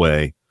the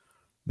Beltway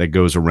that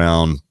goes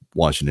around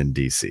Washington,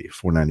 D.C.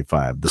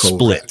 495, the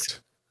split.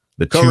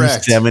 The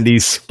 270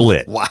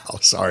 split. Wow.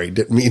 Sorry.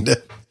 Didn't mean to.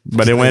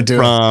 But it went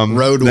from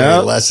roadway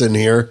lesson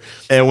here.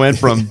 It went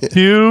from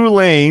 2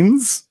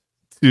 lanes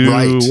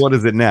to what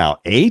is it now?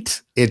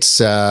 8? It's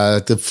for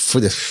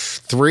the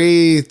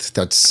 3,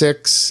 that's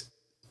 6,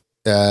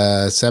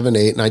 7,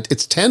 8, 9.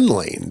 It's 10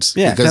 lanes.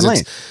 Yeah, because 10 it's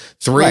lanes.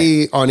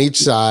 3 on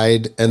each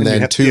side and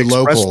then 2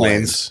 local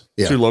lanes.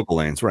 Yeah. 2 local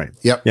lanes, right?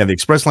 Yep. Yeah, the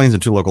express lanes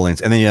and 2 local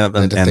lanes. And then you have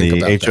and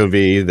the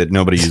HOV that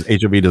nobody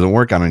uses. HOV doesn't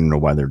work. I don't even know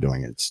why they're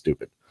doing it. It's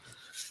stupid.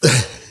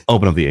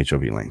 Open up the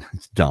HOV lane.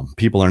 It's dumb.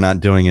 People are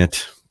not doing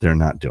it. They're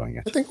not doing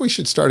it. I think we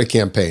should start a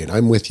campaign.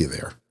 I'm with you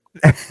there.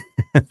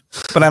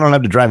 But I don't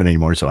have to drive it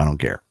anymore, so I don't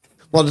care.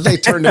 Well, they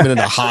turned them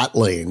into hot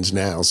lanes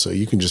now, so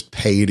you can just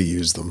pay to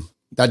use them.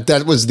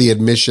 That was the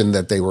admission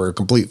that they were a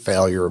complete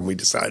failure, and we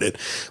decided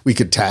we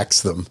could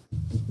tax them.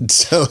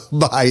 So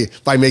by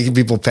making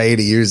people pay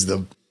to use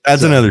them.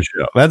 That's another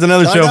show. That's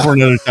another show for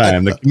another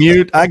time. The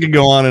commute, I could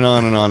go on and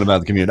on and on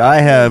about the commute.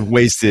 I have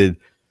wasted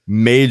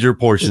major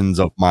portions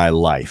of my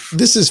life.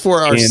 This is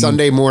for our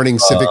Sunday morning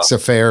civics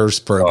affairs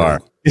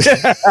program.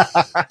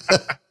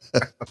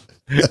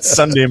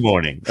 Sunday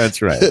morning.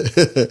 That's right.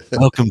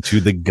 Welcome to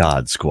the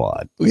God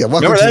Squad. Yeah,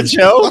 remember that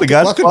show? The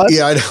God Squad?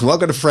 Yeah,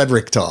 welcome to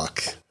Frederick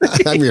Talk.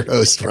 I'm your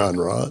host, Ron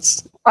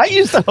Ross. I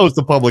used to host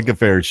a public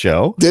affairs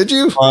show. Did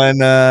you?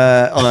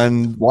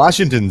 On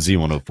Washington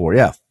Z104.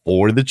 Yeah,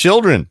 for the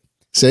children.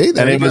 See,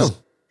 there you go.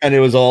 And it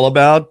was all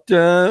about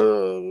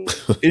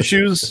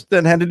issues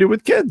that had to do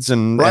with kids.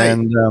 And there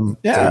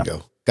you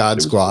go.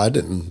 God Squad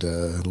and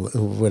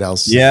what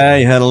else? Yeah,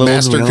 you had a little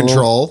Master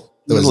Control.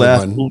 That was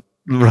the one.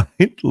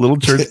 Right. Little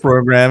church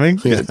programming.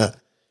 Get a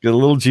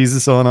little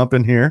Jesus on up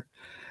in here.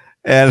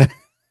 And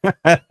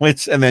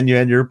then you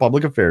had your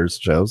public affairs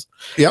shows.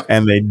 Yep.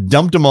 And they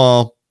dumped them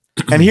all.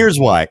 And here's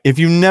why. If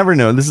you never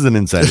know, this is an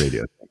inside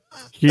radio.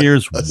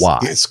 Here's why.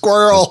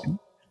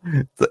 Squirrel.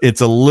 It's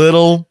a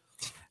little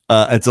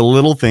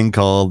thing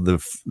called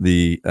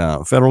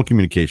the Federal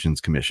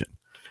Communications Commission.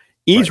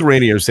 Each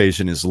radio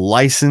station is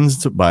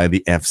licensed by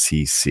the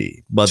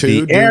FCC, but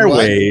the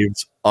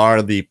airwaves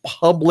are the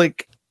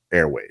public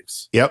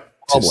airwaves. Yep.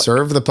 To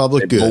serve the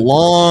public good.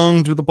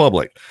 Belong to the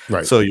public.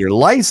 Right. So you're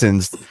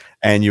licensed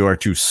and you are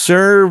to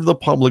serve the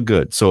public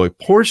good. So a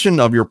portion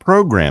of your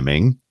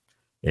programming,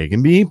 it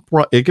can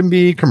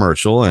be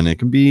commercial and it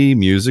can be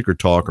music or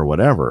talk or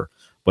whatever,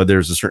 but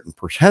there's a certain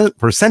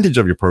percentage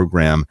of your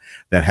program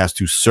that has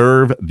to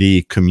serve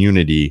the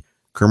community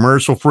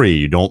commercial free.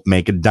 You don't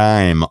make a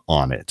dime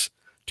on it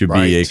to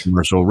be a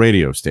commercial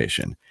radio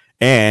station.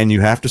 And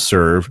you have to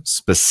serve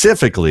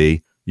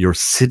specifically your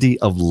city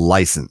of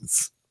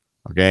license.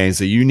 Okay,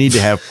 so you need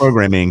to have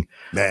programming.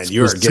 Man,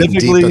 you are getting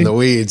deep in the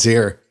weeds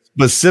here.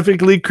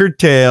 Specifically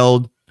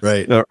curtailed,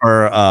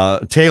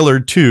 or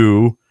tailored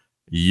to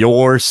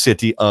your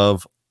city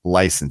of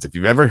license. If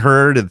you've ever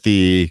heard at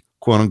the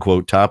quote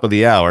unquote top of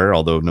the hour,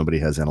 although nobody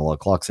has analog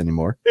clocks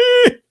anymore,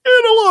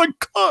 analog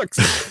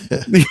clocks.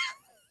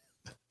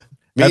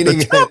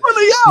 Meaning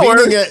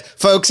it,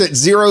 folks, at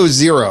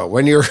 00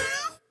 when your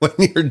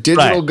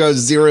digital goes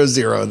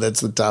 00, that's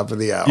the top of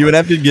the hour. You would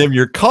have to give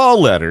your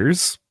call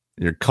letters,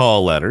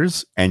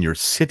 and your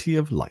city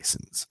of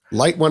license.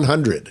 Light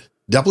 100,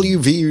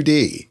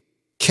 WVUD,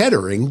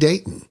 Kettering,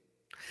 Dayton.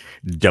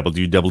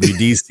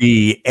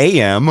 WWDC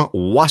AM,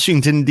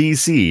 Washington,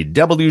 D.C.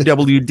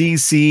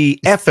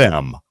 WWDC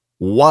FM,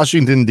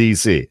 Washington,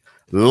 D.C.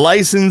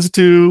 Licensed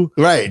to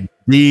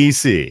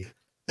D.C.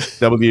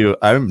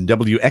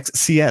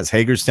 WXCS,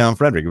 Hagerstown,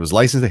 Frederick. It was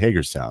licensed to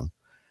Hagerstown.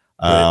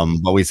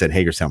 But we said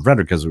Hagerstown,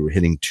 Frederick because we were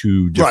hitting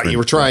two different. Right, you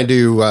were trying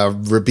to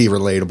be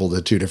relatable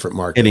to two different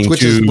markets,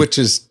 which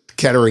is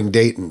Kettering,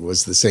 Dayton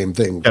was the same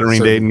thing.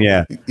 Kettering, Dayton,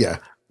 yeah.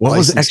 What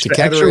was extra?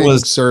 Kettering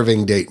was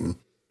serving Dayton.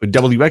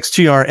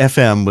 WXGR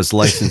FM was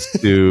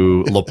licensed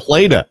to La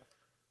Plata,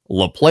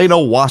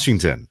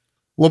 Washington.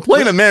 La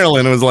Plata,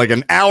 Maryland was like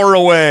an hour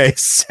away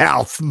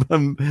south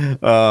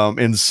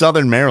in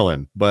southern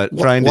Maryland. But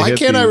why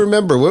can't I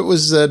remember? What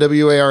was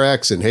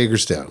WARX in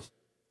Hagerstown?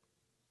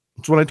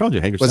 That's what I told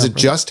you. Hagerstown. Was it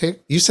just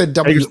you said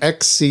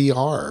WXCR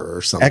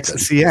or something?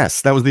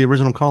 XCS. That was the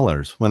original call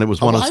letters when it was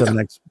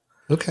 107X.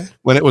 Okay.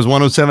 When it was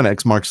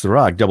 107X Marks the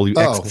Rock,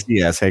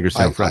 WXCS,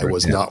 Hagerstown, Frederick. I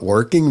was not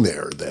working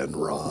there then,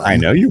 Ron. I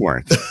know you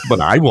weren't, but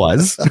I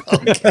was.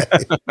 Okay.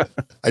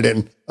 I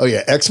didn't. Oh,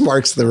 yeah. X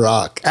Marks the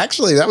Rock.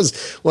 Actually, that was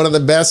one of the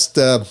best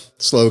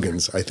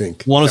slogans, I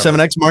think.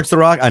 107X Marks the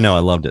Rock? I know. I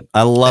loved it.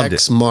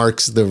 X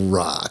Marks the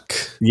Rock.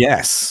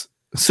 Yes.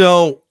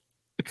 So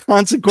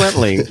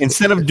consequently,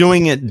 instead of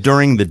doing it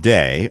during the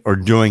day or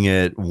doing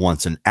it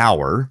once an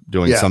hour,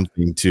 doing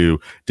something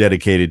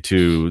dedicated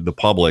to the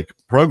public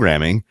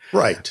programming,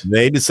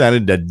 they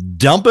decided to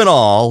dump it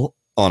all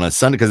on a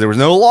Sunday because there was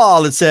no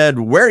law that said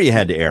where you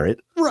had to air it.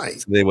 Right.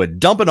 So they would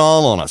dump it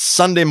all on a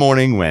Sunday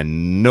morning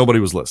when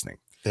nobody was listening.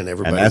 And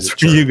everybody. And that's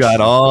where you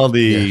got all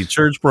the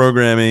church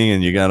programming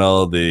and you got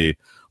all the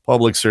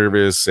public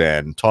service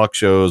and talk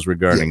shows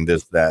regarding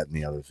this, that, and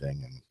the other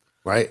thing.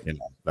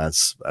 And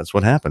that's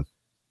what happened.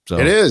 So,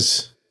 it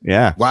is.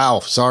 Yeah. Wow.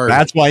 Sorry.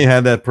 That's why you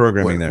had that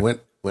programming there.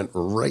 Went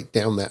right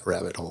down that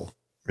rabbit hole.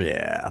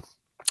 Yeah.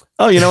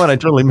 Oh, you know what? I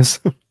totally missed.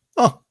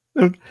 A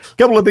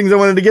couple of things I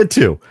wanted to get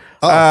to.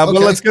 But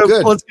let's go.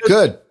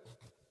 Good.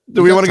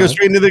 Do we want to go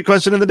straight into the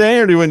question of the day,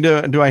 or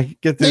do I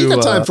get to? You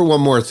got time for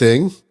one more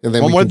thing, and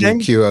then we can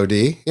do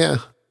QOD. Yeah,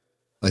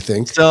 I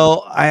think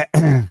so. I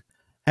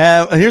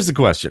have. Here's the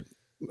question,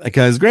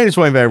 because greatest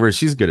wife ever.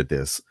 She's good at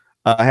this.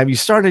 Have you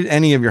started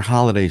any of your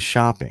holiday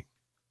shopping?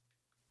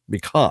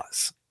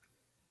 Because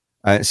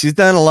she's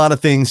done a lot of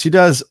things. She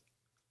does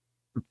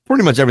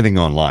pretty much everything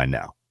online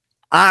now.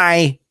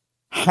 I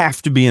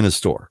have to be in a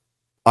store.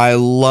 I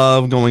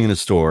love going in a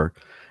store.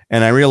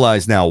 And I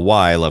realize now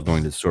why I love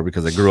going to the store,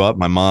 because I grew up,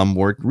 my mom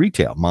worked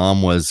retail.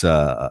 Mom was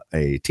a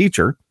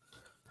teacher,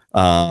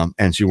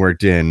 and she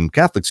worked in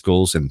Catholic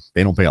schools, and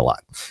they don't pay a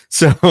lot.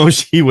 So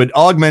she would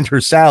augment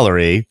her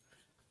salary.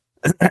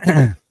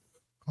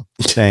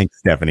 Thanks,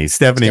 Stephanie.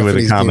 Stephanie with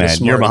a comment.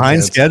 You're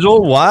behind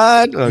schedule?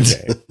 What?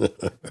 Okay.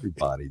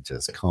 Everybody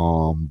just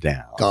calm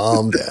down.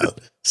 Calm down.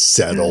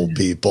 Settle,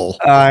 people.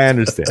 I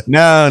understand.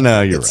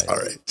 No, you're right. All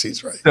right.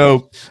 She's right.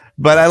 So,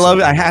 but I love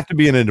it. I have to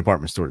be in a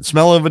department store. The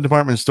smell of a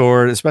department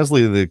store,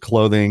 especially the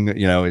clothing,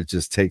 it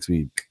just takes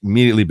me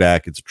immediately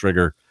back. It's a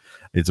trigger.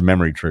 It's a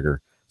memory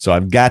trigger. So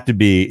I've got to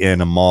be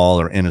in a mall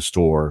or in a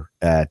store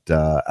at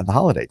the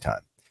holiday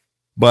time.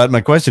 But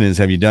my question is,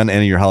 have you done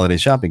any of your holiday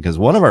shopping? Because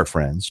one of our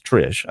friends,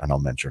 Trish, and I'll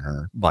mention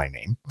her by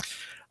name,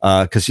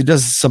 because she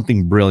does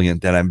something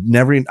brilliant that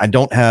I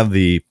don't have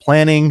the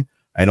planning,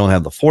 I don't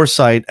have the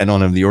foresight, I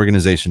don't have the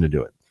organization to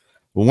do it.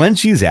 But when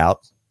she's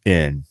out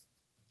in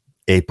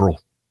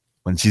April,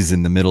 when she's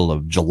in the middle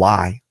of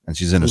July and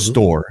she's in a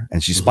store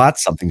and she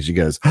spots something, she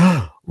goes,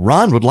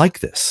 Ron would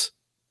like this.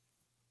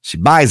 She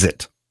buys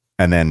it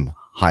and then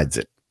hides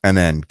it and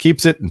then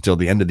keeps it until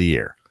the end of the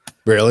year.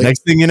 Really?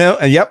 Next thing you know,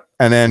 yep.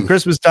 And then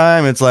Christmas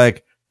time,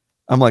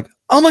 I'm like,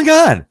 oh my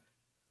God,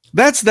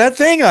 that's that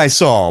thing I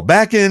saw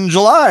back in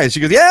July. She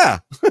goes, yeah.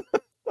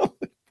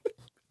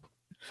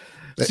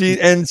 That's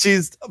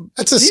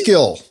a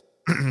skill.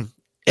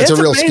 It's a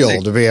real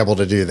skill to be able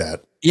to do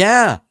that.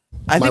 Yeah.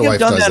 I think I've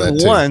done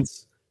that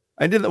once.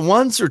 I did it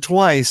once or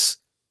twice.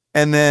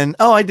 And then,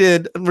 I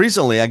did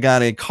recently. I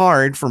got a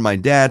card for my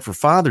dad for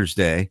Father's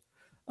Day.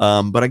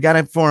 But I got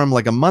it for him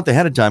like a month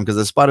ahead of time because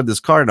I spotted this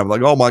card and I'm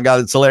like, oh my God,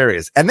 it's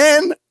hilarious. And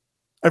then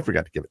I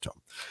forgot to give it to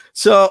him.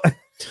 So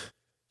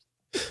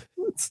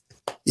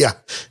Yeah.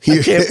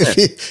 I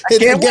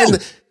can't win.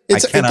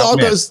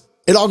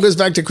 It all goes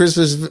back to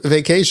Christmas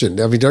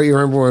Vacation. I mean, don't you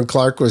remember when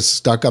Clark was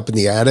stuck up in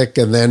the attic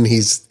and then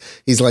he's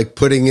like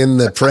putting in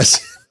the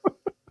present,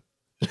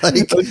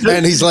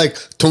 and he's like,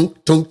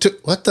 tunk, tunk, tunk,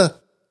 what the,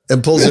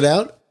 and pulls it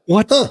out.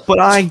 What? Huh. But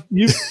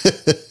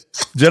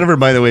Jennifer,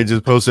 by the way,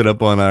 just posted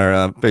up on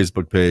our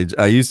Facebook page.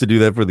 I used to do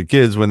that for the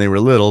kids when they were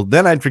little.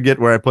 Then I'd forget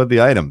where I put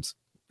the items.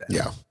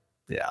 Yeah.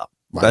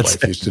 My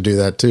wife used to do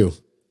that too.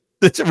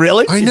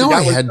 Really? I know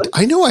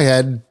I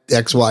had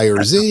X, Y,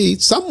 or Z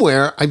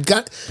somewhere. I've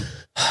got.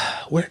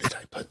 Where did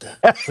I put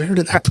that? Where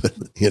did I put?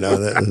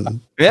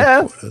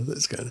 Yeah.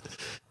 This kind of.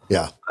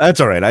 Yeah. That's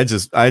all right. I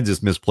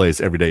just misplace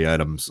everyday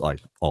items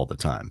like all the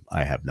time.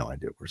 I have no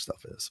idea where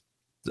stuff is.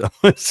 So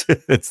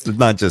it's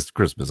not just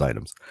Christmas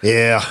items.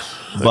 Yeah.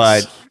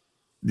 But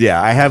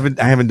yeah, I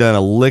haven't done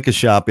a lick of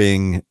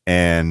shopping,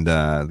 and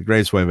the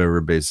greatest wife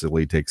ever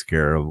basically takes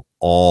care of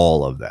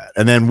all of that.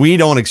 And then we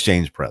don't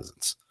exchange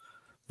presents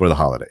for the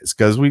holidays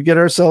because we get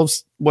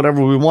ourselves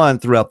whatever we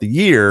want throughout the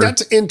year.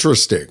 That's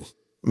interesting.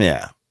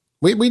 Yeah.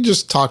 We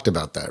just talked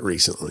about that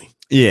recently.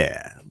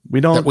 Yeah.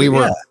 We don't. That we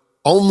were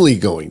only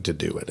going to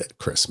do it at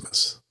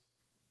Christmas.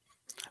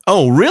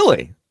 Oh,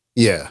 really?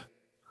 Yeah.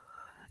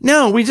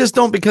 No, we just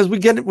don't, because we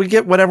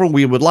get whatever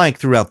we would like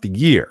throughout the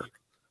year.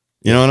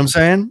 You know what I'm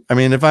saying? I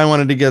mean, if I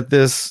wanted to get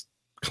this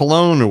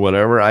cologne or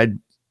whatever, I'd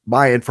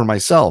buy it for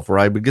myself, or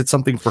I would get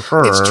something for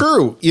her. It's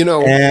true.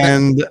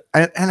 And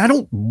I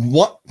don't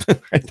want,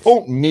 I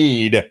don't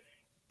need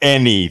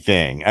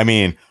anything. I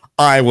mean,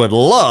 I would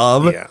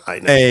love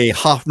a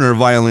Hofner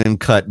violin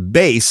cut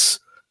bass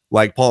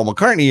like Paul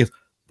McCartney,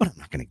 but I'm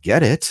not going to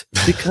get it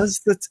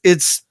because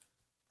it's,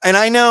 and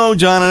I know,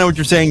 John, I know what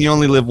you're saying. You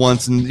only live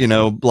once,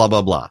 and blah,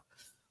 blah, blah.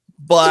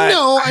 But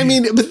no, I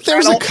mean, but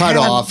there's a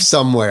cutoff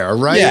somewhere,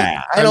 right?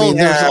 Yeah.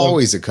 There's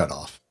always a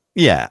cutoff.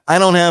 Yeah. I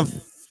don't have,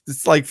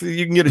 it's like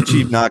you can get a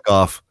cheap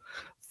knockoff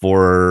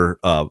for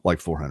like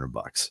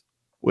 $400,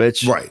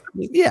 which, right.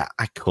 Yeah,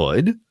 I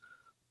could,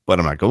 but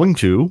I'm not going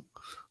to.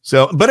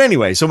 So, but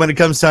anyway, so when it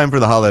comes time for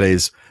the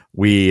holidays,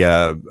 we,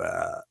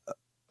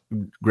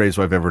 greatest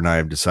wife ever and I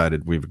have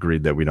decided, we've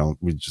agreed that we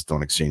just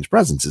don't exchange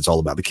presents. It's all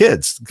about the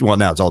kids. Well,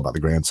 now it's all about the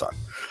grandson.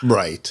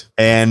 Right.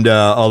 And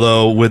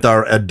although with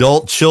our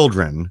adult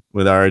children,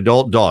 with our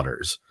adult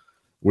daughters,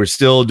 we're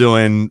still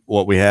doing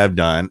what we have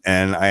done.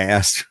 And I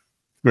asked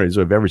greatest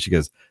wife ever, she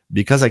goes,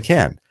 because I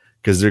can,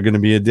 because there's going to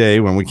be a day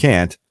when we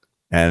can't.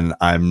 And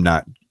I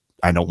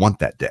don't want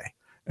that day.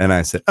 And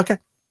I said, okay,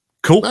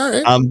 cool. All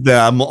right.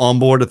 I'm on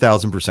board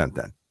 1,000%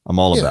 then. I'm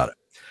all about it.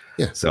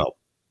 Yeah. So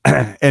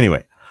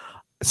anyway,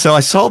 so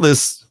I saw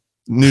this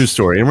news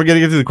story, and we're going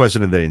to get to the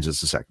question of the day in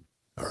just a second.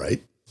 All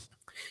right.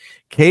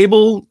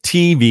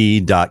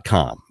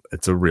 CableTV.com.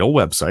 It's a real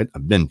website.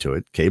 I've been to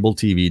it.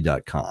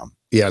 CableTV.com.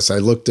 Yes, I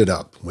looked it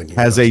up when you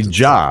has a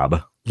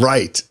job.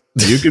 Right.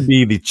 You could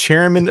be the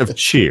chairman of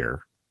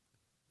cheer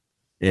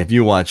if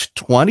you watch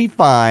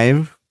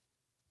 25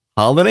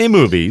 holiday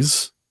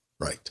movies.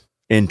 Right.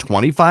 In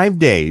 25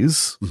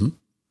 days. Mm-hmm.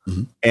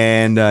 Mm-hmm.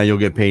 And you'll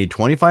get paid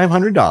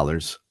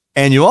 $2,500.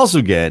 And you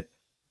also get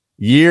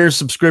year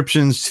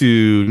subscriptions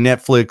to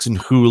Netflix and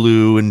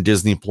Hulu and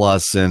Disney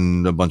Plus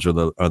and a bunch of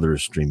the other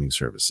streaming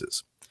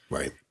services.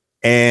 Right.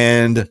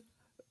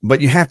 But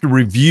you have to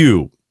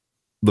review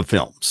the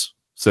films.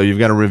 So you've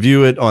got to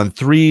review it on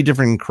 3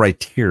 different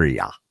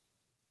criteria,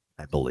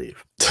 I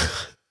believe,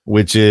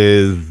 which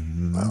is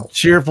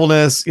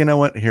cheerfulness. You know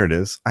what? Here it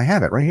is. I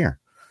have it right here.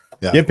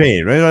 Yeah. Get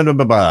paid.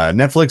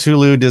 Netflix,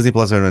 Hulu, Disney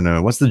Plus. I don't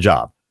know. What's the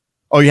job?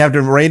 Oh, you have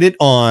to rate it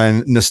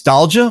on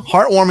nostalgia,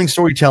 heartwarming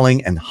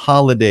storytelling, and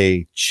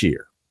holiday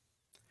cheer.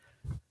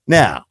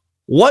 Now,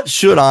 what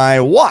should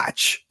I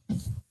watch?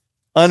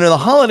 Under the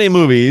holiday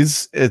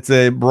movies, it's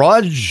a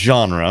broad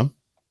genre,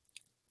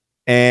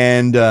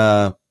 and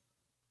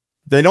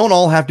they don't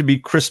all have to be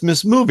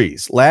Christmas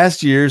movies.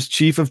 Last year's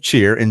Chief of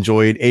Cheer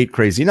enjoyed 8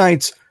 crazy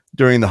nights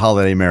during the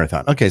holiday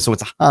marathon. Okay, so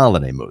it's a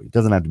holiday movie. It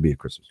doesn't have to be a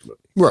Christmas movie.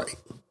 Right.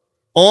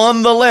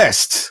 On the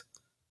list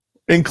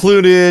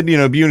included,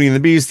 Beauty and the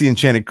Beast, The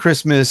Enchanted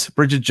Christmas,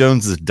 Bridget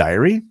Jones's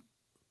Diary.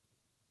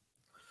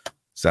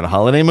 Is that a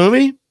holiday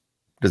movie?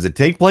 Does it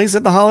take place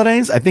at the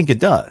holidays? I think it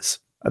does.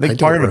 I think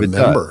part of it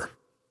does.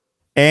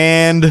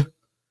 And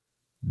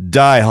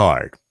Die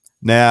Hard.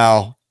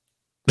 Now,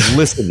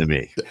 listen to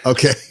me.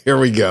 Okay, here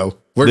we go.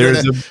 We're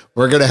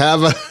gonna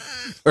have a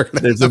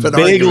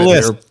big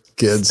list, here,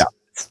 kids.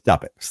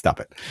 Stop it.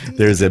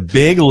 There's a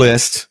big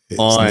list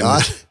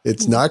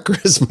It's not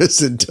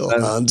Christmas until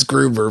Hans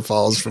Gruber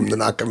falls from the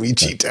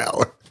Nakamichi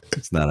Tower.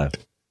 It's not a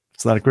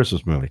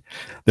Christmas movie.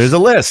 There's a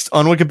list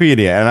on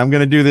Wikipedia, and I'm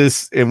going to do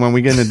this when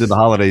we get into the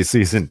holiday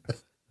season.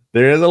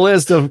 There is a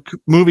list of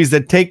movies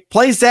that take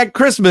place at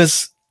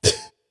Christmas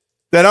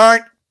that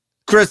aren't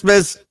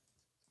Christmas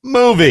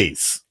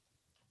movies.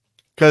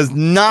 Because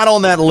not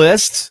on that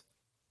list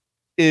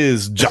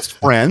is Just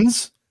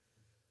Friends.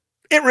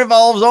 It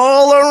revolves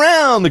all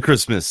around the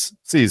Christmas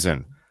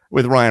season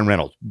with Ryan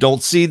Reynolds.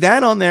 Don't see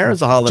that on there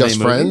as a holiday movie.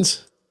 Just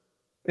Friends?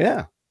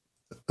 Yeah.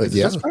 Yeah.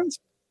 Just Friends?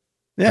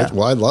 Yeah.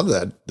 Well, I love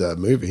that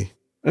movie.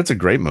 It's a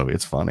great movie.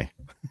 It's funny.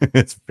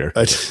 It's very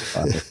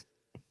funny.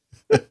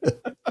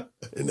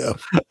 I know.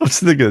 I was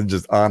thinking of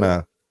just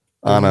Anna,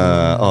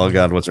 oh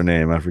God, what's her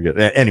name? I forget.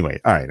 Anyway,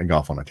 all right, I go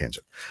off on a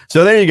tangent.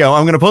 So there you go.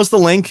 I'm going to post the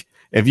link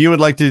if you would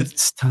like to.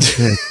 Stop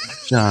it,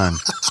 John.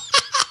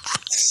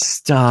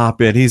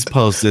 Stop it. He's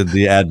posted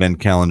the advent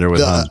calendar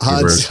with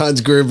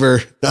Hans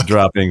Gruber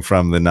dropping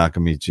from the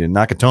Nakatomi.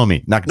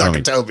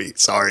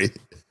 Sorry.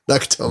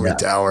 Nakatomi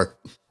Tower.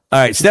 All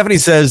right. Stephanie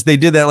says they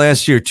did that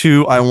last year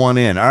too. I want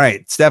in. All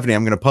right, Stephanie,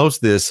 I'm going to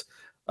post this,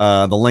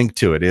 the link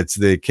to it. It's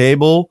the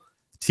cabletv.com.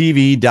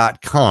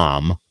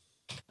 All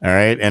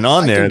right. And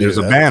on there, there's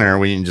a banner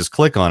where you can just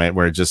click on it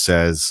where it just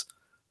says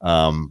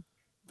the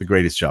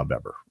greatest job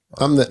ever.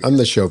 I'm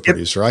the show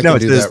producer. I can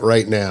do that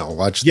right now.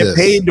 Watch this. Get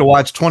paid to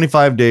watch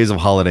 25 days of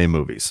holiday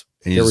movies.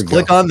 And you just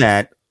click on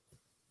that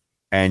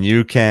and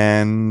you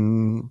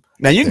can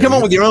come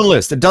up with your own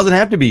list. It doesn't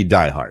have to be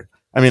Die Hard.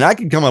 I mean, I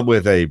can come up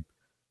with a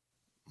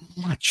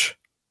much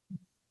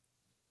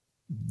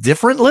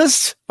different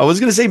list. I was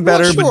going to say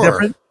better, but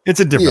different. It's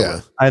a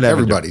different one.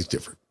 Everybody's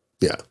different.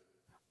 Yeah.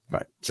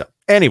 Right. So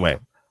anyway,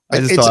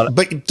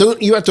 but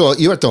don't you have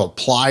to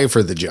apply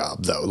for the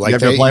job though?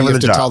 Like you have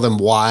to tell them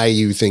why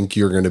you think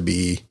you're going to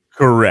be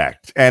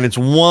correct. And it's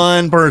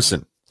one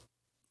person.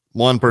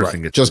 One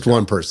person gets just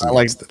one person.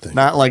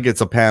 Not like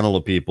it's a panel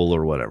of people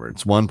or whatever.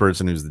 It's one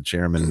person who's the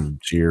chairman,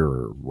 cheer,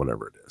 or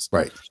whatever it is.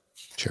 Right.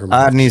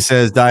 Adney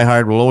says Die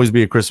Hard will always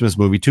be a Christmas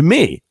movie to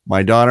me.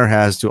 My daughter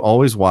has to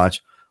always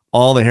watch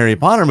all the Harry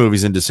Potter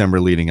movies in December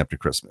leading up to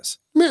Christmas.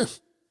 Yeah.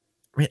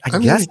 I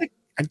guess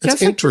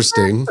it's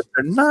interesting. But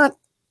they're not.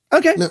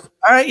 Okay. No.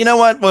 All right. You know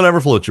what?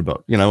 Whatever floats your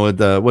boat. You know,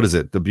 what is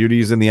it? The beauty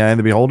is in the eye of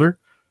the beholder.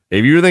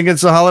 If you think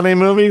it's a holiday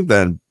movie,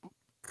 then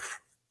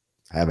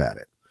have at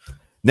it.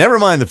 Never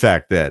mind the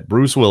fact that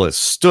Bruce Willis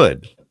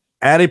stood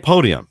at a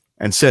podium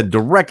and said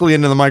directly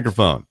into the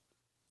microphone,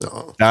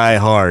 Die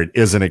Hard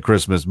isn't a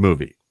Christmas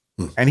movie.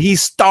 And he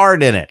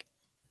starred in it.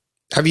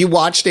 Have you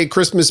watched a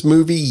Christmas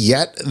movie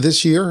yet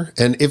this year?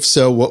 And if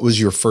so, what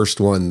was your first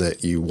one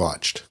that you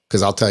watched?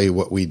 Because I'll tell you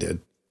what we did.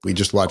 We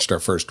just watched our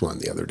first one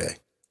the other day.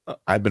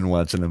 I've been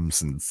watching them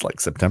since like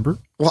September.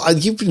 Well,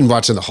 you've been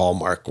watching the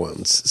Hallmark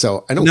ones,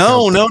 so I don't.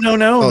 No.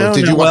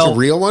 Did you watch a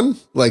real one,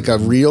 like a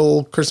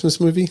real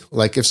Christmas movie?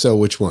 Like, if so,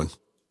 which one?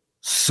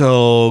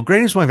 So,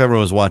 greatest wife ever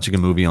was watching a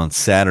movie on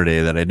Saturday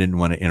that I didn't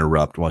want to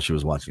interrupt while she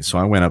was watching. So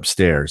I went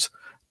upstairs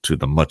to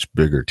the much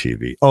bigger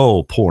TV.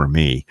 Oh, poor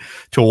me,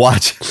 to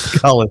watch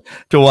college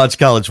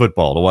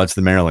football, to watch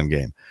the Maryland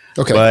game.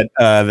 Okay, but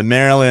the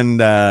Maryland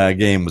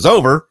game was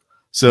over.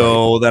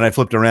 So then I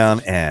flipped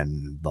around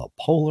and the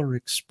Polar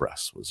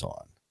Express was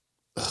on.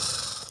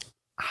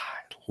 I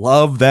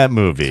love that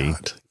movie.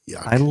 God,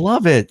 I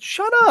love it.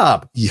 Shut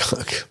up.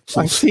 Yuck.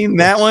 I've seen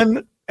that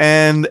one.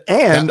 And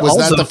was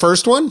that the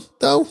first one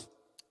though?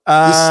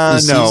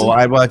 This no,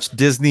 I watched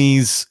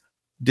Disney's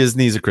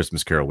A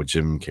Christmas Carol with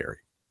Jim Carrey.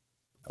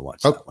 I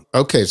watched that one.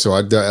 Okay. So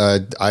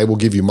I will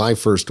give you my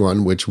first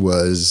one, which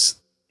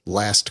was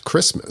Last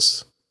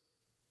Christmas.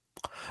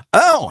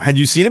 Oh, had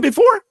you seen it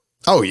before?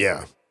 Oh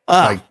yeah.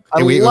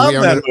 We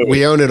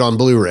own it on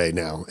Blu-ray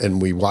now,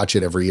 and we watch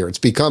it every year. It's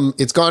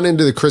gone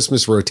into the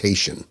Christmas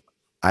rotation.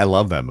 I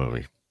love that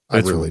movie.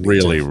 It's really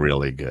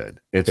good.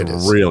 It's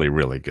really,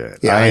 really good.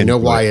 Yeah, I know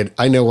why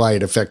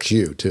it affects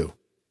you too.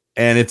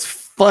 And it's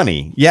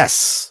funny,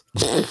 yes,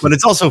 but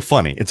it's also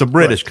funny. It's a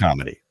British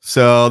comedy,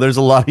 so there's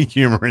a lot of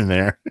humor in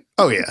there.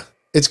 Oh yeah,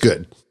 it's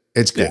good.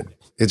 It's good. Yeah.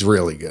 It's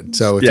really good.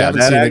 So if you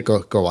haven't seen it,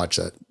 go watch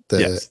that.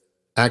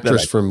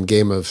 Actress from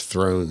Game of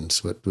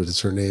Thrones. What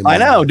is her name? I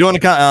know. Do you want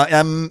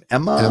to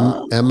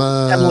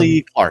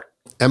Emily Clark.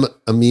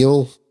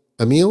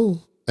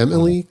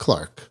 Emily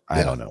Clark.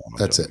 I don't know.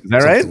 That's it. Is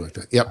that right? Like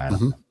that. Yep.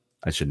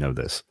 I should know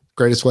this.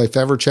 Greatest wife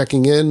ever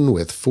checking in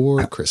with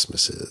 4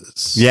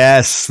 Christmases.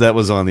 Yes, that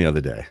was on the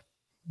other day.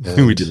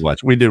 And we did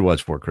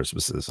watch 4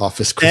 Christmases.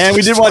 Office Christmas. And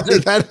we did watch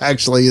it. That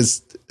actually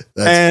is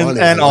funny.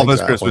 And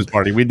Office Christmas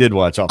Party. We did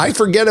watch Office. I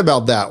forget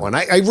about that one.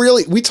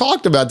 We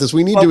talked about this.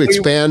 We need to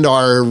expand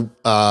our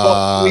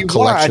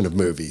collection of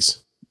movies.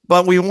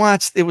 But we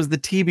watched, it was the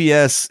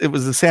TBS, it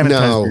was the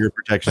sanitized for your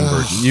protection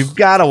version. You've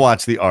got to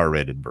watch the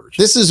R-rated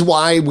version. This is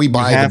why we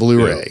buy the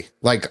Blu-ray.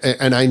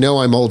 And I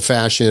know I'm old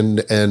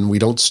fashioned and we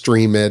don't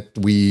stream it.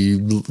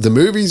 The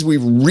movies we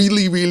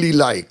really, really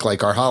like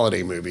our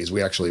holiday movies,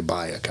 we actually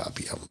buy a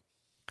copy of them.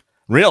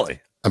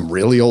 Really? I'm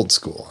really old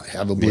school. I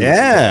have a Blu-ray.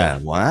 Yeah.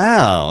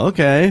 Wow.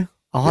 Okay.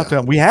 I'll have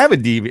to, we have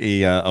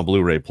a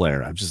Blu-ray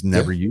player. I've just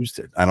never used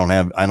it. I don't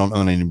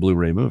own any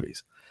Blu-ray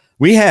movies.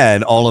 We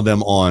had all of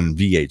them on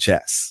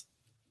VHS,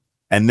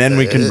 and then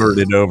we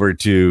converted over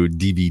to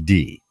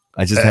DVD.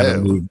 I just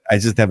haven't moved.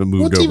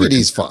 Over.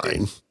 DVD's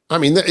fine. I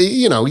mean,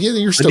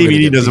 you're still. The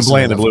DVD doesn't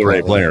play in the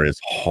Blu-ray player.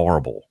 It's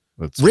horrible.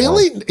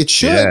 Really? It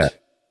should.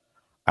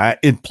 Yeah.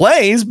 It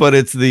plays, but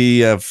it's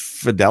the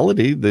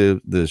fidelity,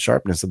 the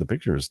sharpness of the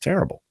picture is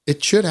terrible.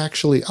 It should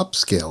actually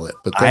upscale it,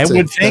 but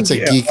that's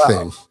a geek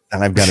thing.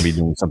 And I've got to be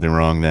doing something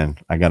wrong then.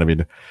 I got to be,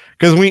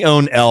 because we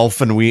own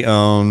Elf and we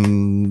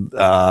own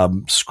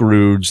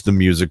Scrooge the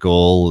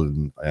musical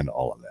and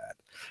all of that.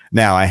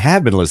 Now I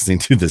have been listening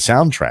to the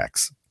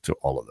soundtracks to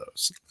all of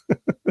those.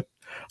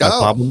 I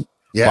pop them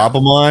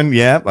on.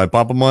 Yeah, I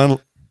pop them on,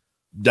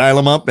 dial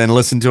them up, and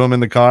listen to them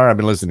in the car. I've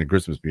been listening to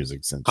Christmas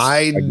music since.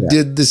 I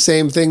did the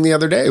same thing the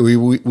other day.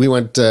 We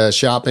went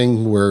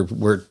shopping.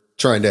 We're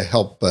trying to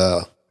help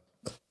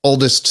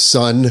oldest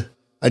son.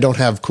 I don't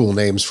have cool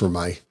names for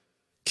my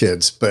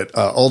kids, but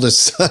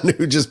oldest son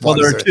who just bought.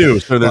 Well, there are two,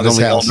 so there's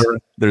only elder.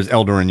 There's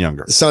elder and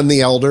younger. Son the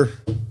elder.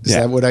 Is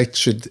that what I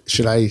should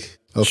I?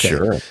 Okay.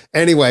 Sure.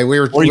 Anyway, we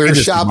were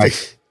shopping.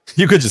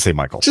 You could just say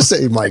Michael. Just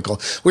say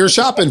Michael. We were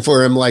shopping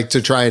for him, like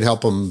to try and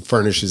help him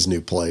furnish his new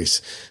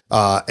place.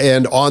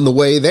 And on the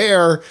way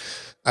there,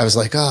 I was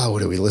like, what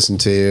do we listen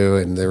to?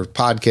 And there were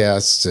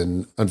podcasts.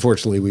 And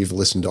unfortunately, we've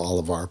listened to all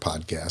of our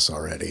podcasts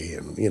already.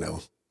 And,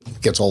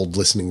 it gets old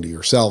listening to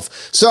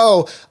yourself.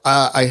 So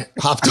I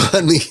hopped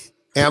on the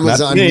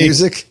Amazon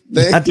Music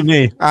thing. Not to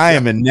me. I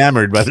am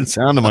enamored by the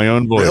sound of my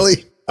own voice.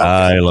 Really? Okay.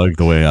 I like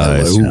the way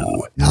I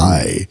sound.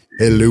 Hi.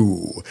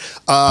 Hello.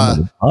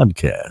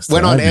 Podcast.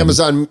 Went on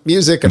Amazon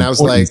Music and I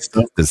was like,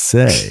 stuff to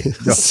say.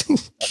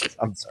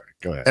 I'm sorry.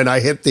 Go ahead. And I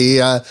hit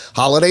the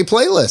holiday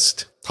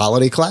playlist,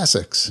 holiday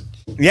classics.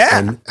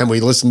 Yeah. And we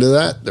listened to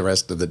that the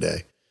rest of the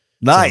day.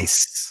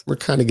 Nice. So we're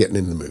kind of getting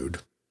in the mood.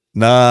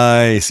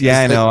 Nice.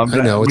 Yeah, I know.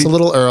 I know it's a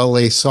little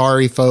early.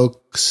 Sorry,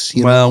 folks.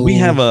 We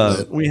have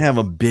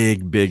a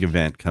big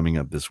event coming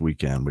up this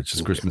weekend, which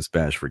is Christmas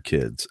Bash for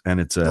Kids,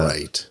 and it's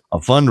a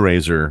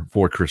fundraiser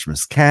for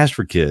Christmas Cash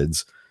for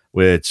Kids,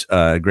 which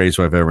Grace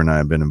wife Ever and I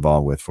have been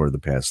involved with for the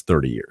past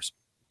 30 years.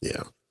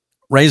 Yeah,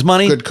 raise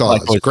money, good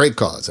cause, great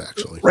cause,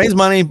 actually. Raise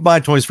money,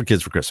 buy toys for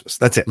kids for Christmas.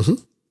 That's it. Mm-hmm.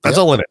 That's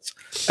all it is.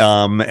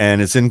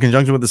 And it's in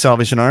conjunction with the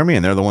Salvation Army,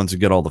 and they're the ones who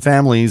get all the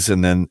families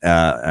and then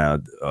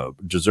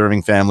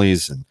deserving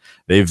families, and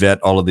they vet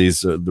all of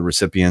these, the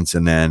recipients.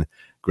 And then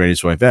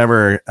Greatest Wife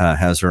Ever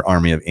has her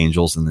army of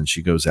angels, and then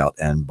she goes out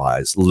and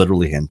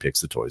literally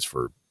handpicks the toys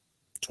for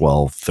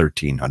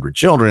 1,300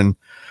 children,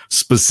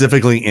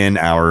 specifically in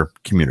our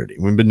community.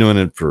 We've been doing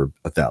it for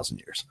 1,000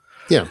 years.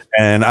 Yeah.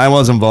 And I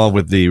was involved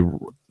with the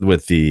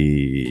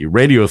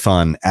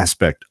radiothon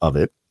aspect of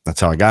it. That's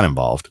how I got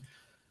involved.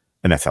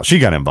 And that's how she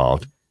got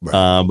involved.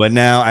 Right. But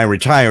now I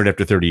retired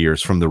after 30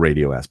 years from the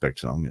radio aspect.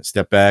 So I'm going to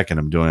step back and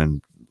I'm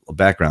doing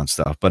background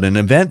stuff. But an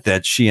event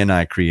that she and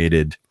I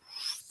created,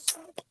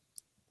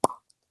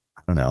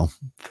 I don't know,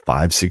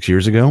 5-6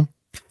 years ago,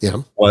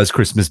 was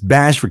Christmas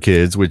Bash for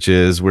Kids, which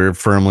is we're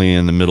firmly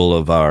in the middle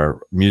of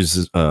our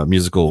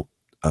musical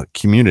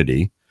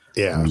community.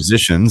 Yeah,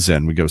 musicians,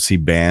 and we go see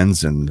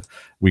bands, and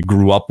we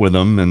grew up with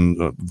them,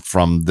 and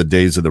from the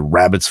days of the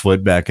Rabbit's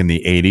Foot back in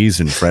the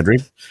 80s in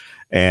Frederick.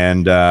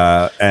 And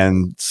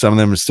some of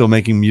them are still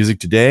making music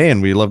today,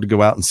 and we love to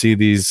go out and see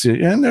these,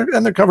 and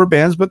they're cover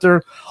bands, but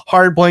they're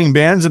hard playing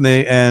bands,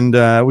 and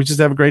we just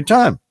have a great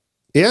time.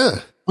 Yeah,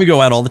 we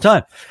go out all the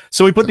time.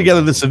 So we put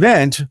together this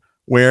event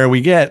where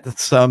we get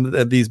some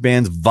of these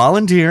bands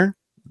volunteer,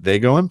 they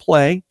go and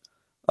play.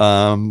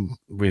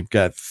 We've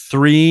got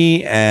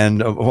 3,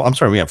 and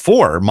we have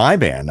 4. My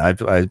band,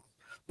 I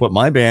put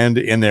my band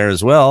in there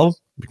as well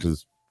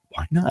because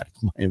why not?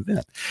 It's my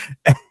event,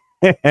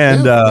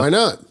 and why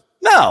not?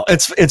 No,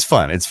 it's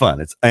fun. It's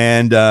fun.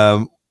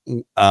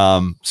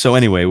 So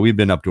anyway, we've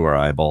been up to our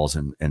eyeballs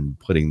and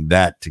putting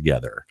that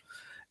together.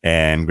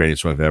 And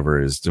Greatest Wife Ever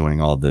is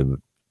doing all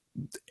the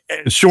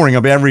shoring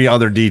up every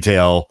other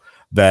detail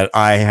that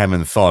I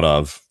haven't thought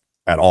of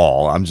at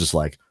all. I'm just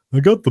like, I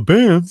got the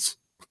bands.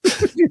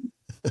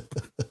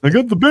 I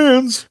got the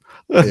bands.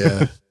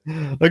 Yeah.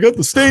 I got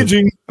the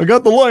staging. I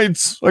got the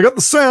lights. I got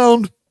the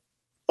sound.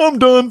 I'm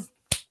done.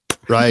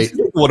 Right.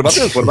 What about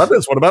this? What about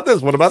this? What about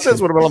this? What about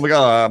this? What about? Oh my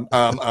God.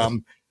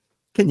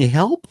 Can you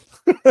help?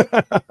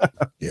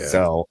 Yeah.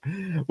 So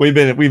we've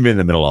been in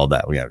the middle of all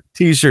that. We have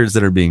T-shirts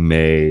that are being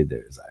made.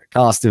 There's a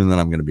costume that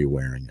I'm going to be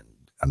wearing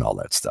and all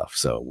that stuff.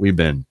 So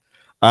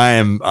I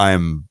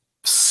am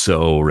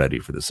so ready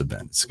for this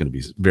event. It's going to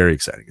be very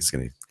exciting. It's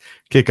going to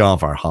kick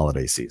off our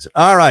holiday season.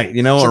 All right,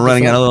 we're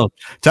running out of a little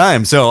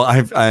time, so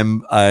I've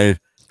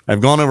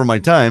gone over my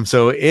time.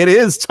 So it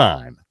is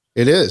time.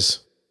 It is.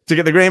 To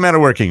get the gray matter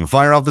working,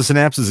 fire off the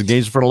synapses,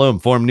 engage the frontal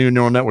lobe, form new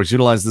neural networks,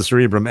 utilize the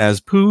cerebrum. As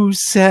Pooh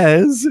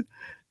says,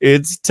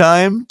 it's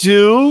time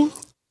to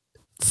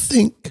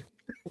think.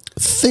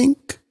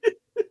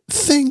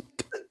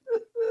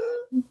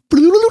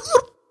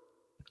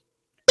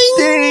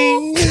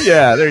 Ding!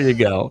 Yeah, there you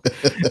go.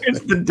 It's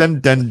the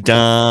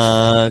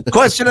dun.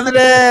 Question of the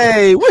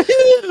day.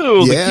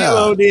 Woohoo! Yeah.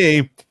 The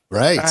QOD.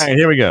 Right. All right,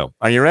 here we go.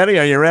 Are you ready?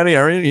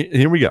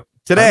 Here we go.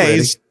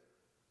 Today's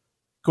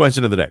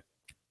question of the day.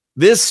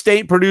 This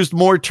state produced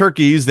more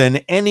turkeys than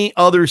any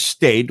other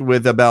state,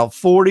 with about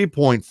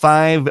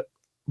 40.5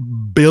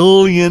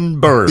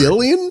 billion birds.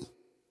 Billion?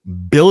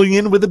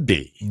 Billion with a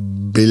B.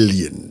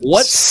 Billion.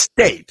 What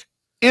state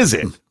is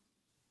it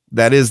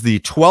that is the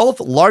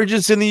 12th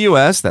largest in the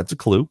U.S.? That's a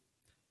clue.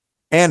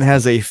 And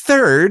has a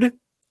third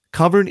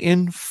covered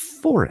in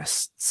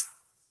forests.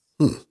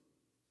 Hmm.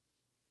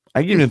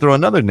 I can even throw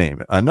another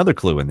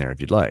clue in there if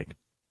you'd like.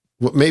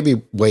 Well,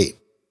 maybe wait.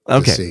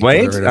 Okay,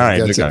 wait. All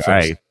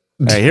right.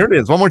 Here it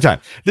is. One more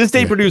time. This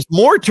state produced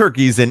more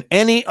turkeys than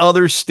any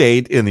other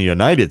state in the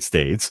United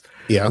States,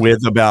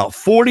 with about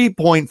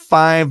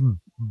 40.5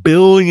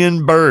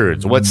 billion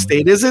birds. What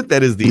state is it?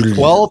 That is the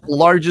 12th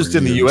largest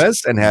in the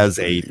U.S. and has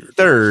a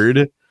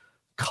third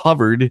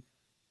covered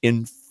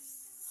in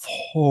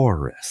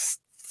forests.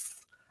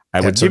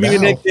 I would give you a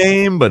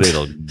nickname, but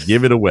it'll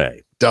give it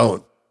away.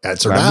 Don't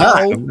answer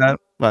now.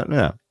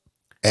 No.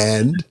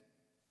 And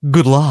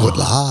good luck. Good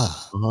luck.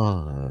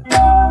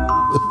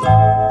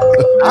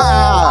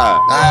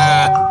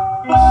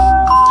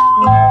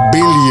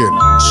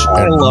 Billions.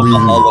 I love the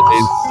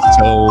holidays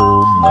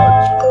so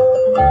much.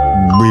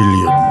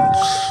 Billions.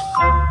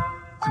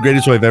 The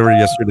greatest wife ever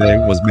yesterday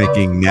was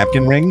making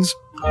napkin rings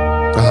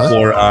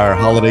for our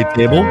holiday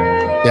table.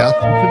 Yeah. She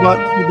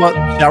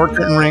bought shower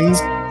curtain rings,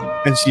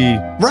 and she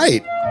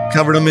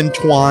covered them in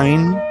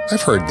twine.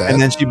 I've heard that.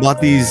 And then she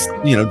bought these,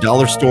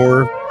 dollar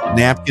store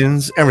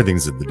napkins.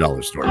 Everything's at the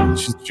dollar store. And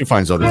she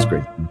finds all this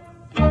great.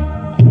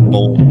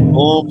 Boom,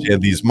 boom. She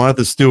had these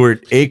Martha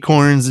Stewart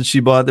acorns that she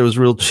bought that was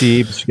real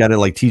cheap. She got it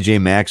like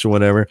TJ Maxx or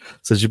whatever.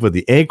 So she put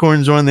the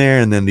acorns on there,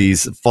 and then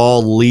these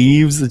fall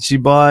leaves that she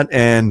bought,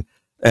 and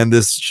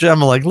this.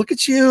 I'm like, look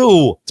at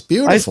you. It's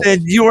beautiful. I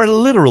said, you are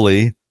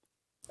literally,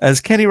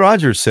 as Kenny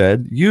Rogers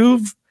said,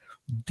 you've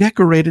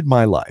decorated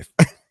my life.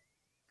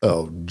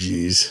 Oh,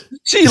 geez.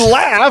 She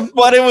laughed,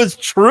 but it was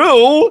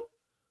true. All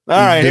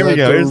right, here we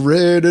go.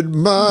 Decorated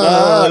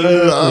my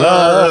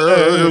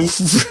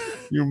life.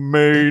 You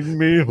made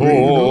me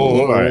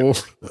whole. Right.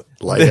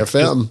 Light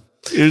FM.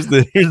 Here's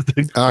the.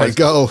 All right,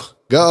 go.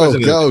 Do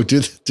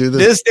the.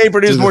 This state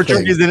produced more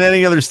turkeys than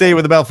any other state,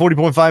 with about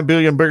 40.5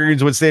 billion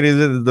birds. What state is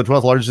it? The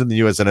 12th largest in the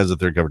U.S. and has a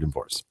third covered in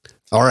forests.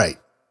 All right.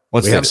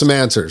 We have some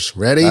answers.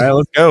 Ready? All right,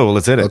 let's go.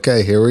 Let's hit it.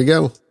 Okay, here we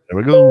go. There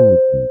we go.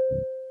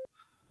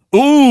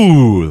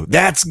 Ooh,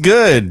 that's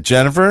good,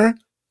 Jennifer.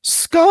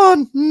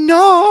 Haven't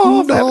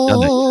done that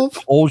yet.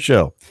 The whole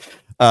show.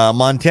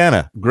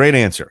 Montana, great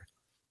answer.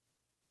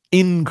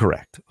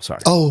 Incorrect.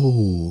 Sorry.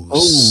 Oh,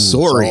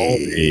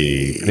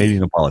 sorry.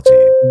 Canadian apology.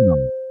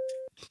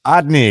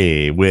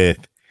 Adney with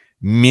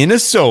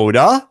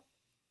Minnesota.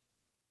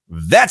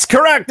 That's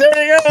correct.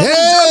 There you go.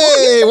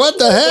 Hey, what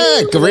the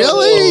heck?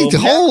 Really?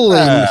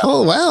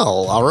 Oh,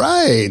 wow. All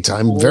right.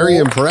 I'm very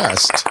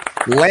impressed.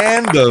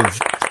 Land of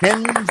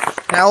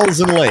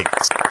 10,000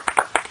 lakes.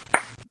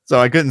 So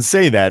I couldn't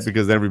say that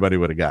because everybody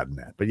would have gotten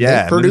that. But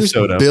yeah, they produced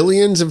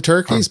billions of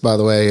turkeys, by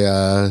the way.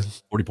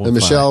 40.5.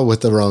 Michelle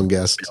with the wrong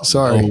guess.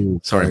 Sorry,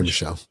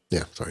 Michelle.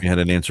 Yeah, sorry. You had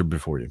an answer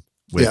before you,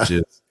 which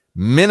is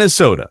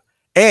Minnesota.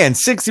 And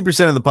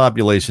 60% of the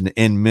population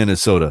in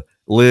Minnesota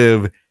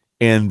live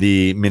in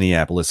the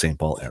Minneapolis-St.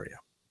 Paul area.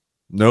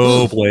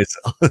 No place.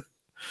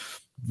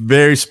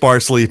 Very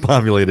sparsely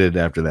populated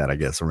after that, I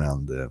guess,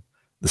 around the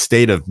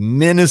state of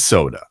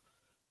Minnesota.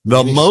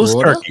 The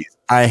most turkeys.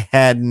 I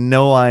had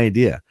no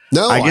idea.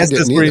 No, I guess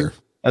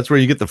that's where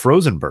you get the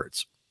frozen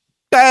birds.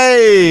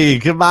 Hey,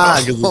 come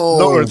on, because it's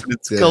north and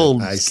it's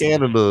cold. It's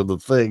Canada, the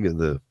thing,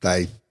 and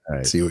I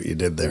see what you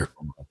did there.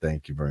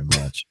 Thank you very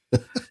much.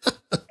 All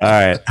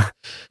right,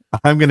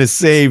 I'm going to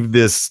save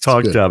this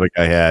topic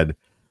I had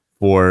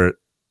for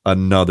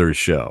another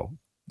show.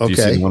 Do you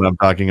see what I'm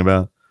talking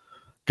about?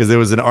 Because there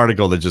was an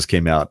article that just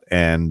came out,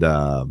 and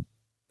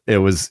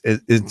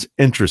it's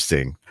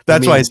interesting.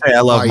 That's why I say I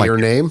love my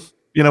name.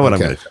 You know what I'm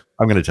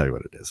going to tell you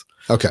what it is.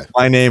 Okay.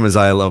 My name is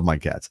I Love My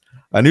Cats.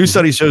 A new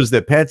study shows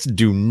that pets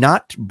do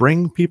not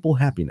bring people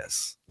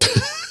happiness.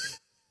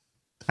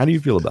 How do you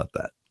feel about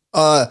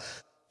that?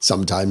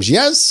 Sometimes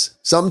yes,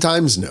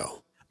 sometimes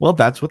no. Well,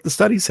 that's what the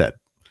study said.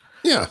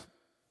 Yeah.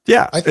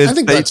 Yeah. I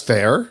think that's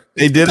fair.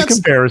 They did a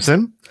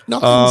comparison.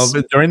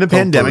 During the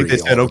pandemic, they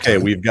said, okay,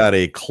 we've got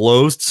a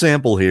closed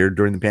sample here.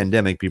 During the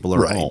pandemic, people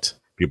are home.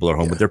 People are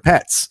home with their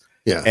pets.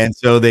 Yeah. And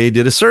so they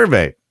did a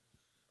survey.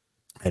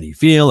 How do you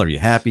feel? Are you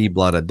happy?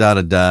 Blah, da, da,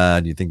 da,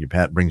 da. Do you think your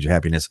pet brings you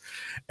happiness?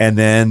 And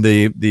then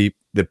the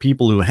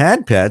people who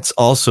had pets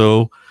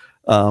also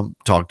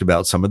talked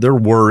about some of their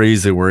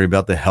worries. They worry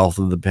about the health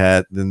of the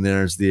pet. Then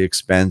there's the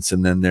expense.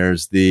 And then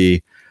there's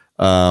the,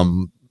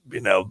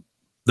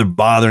 they're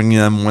bothering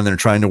them when they're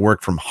trying to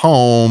work from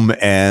home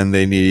and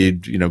they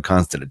need,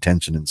 constant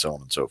attention and so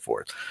on and so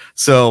forth.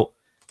 So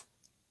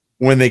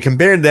when they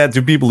compared that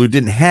to people who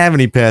didn't have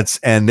any pets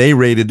and they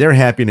rated their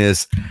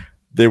happiness,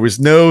 there was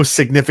no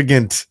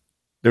significant,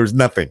 there was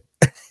nothing.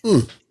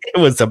 It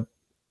was about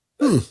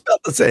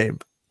the same,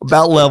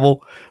 about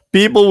level.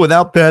 People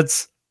without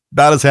pets,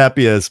 about as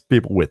happy as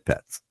people with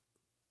pets.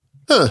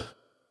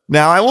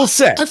 Now, I will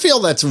say, I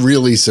feel that's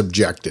really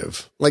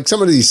subjective. Like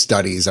some of these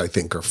studies, I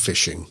think, are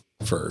fishing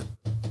for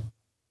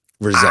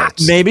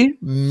results. Maybe.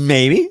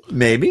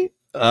 It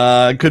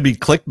could be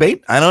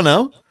clickbait. I don't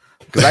know.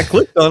 Because I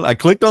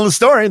clicked on the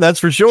story,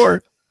 that's for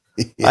sure.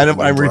 I don't.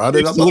 I brought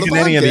it refuse up to on look the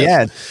at any of the podcast.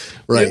 ads.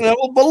 Right. You know,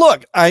 but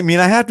look, I mean,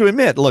 I have to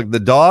admit, look, the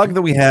dog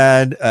that we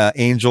had,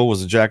 Angel,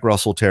 was a Jack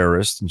Russell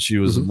terrorist, and she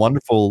was a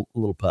wonderful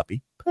little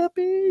puppy.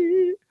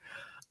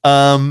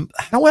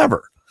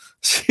 However,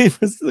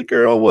 the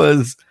girl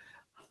was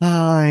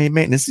high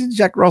maintenance. She's a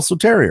Jack Russell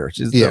Terrier.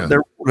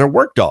 They're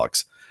work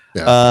dogs.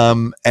 Yeah.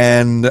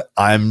 And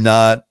I'm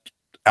not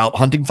out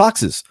hunting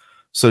foxes,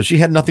 so she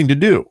had nothing to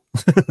do.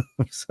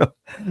 So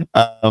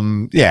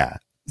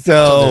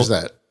there's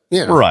that.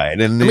 Yeah. Right.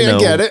 And I mean, I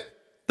get it.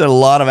 There are a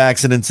lot of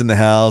accidents in the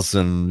house,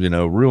 and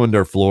ruined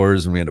our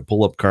floors, and we had to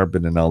pull up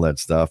carpet and all that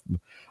stuff.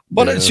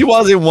 But she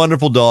was a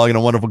wonderful dog and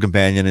a wonderful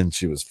companion, and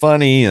she was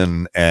funny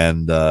and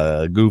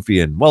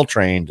goofy and well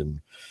trained and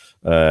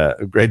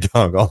a great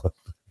dog.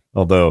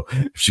 Although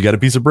if she got a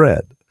piece of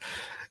bread,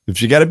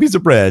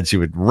 she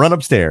would run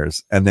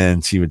upstairs and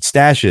then she would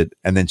stash it,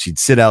 and then she'd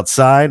sit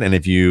outside. And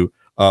if you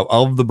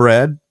of the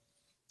bread,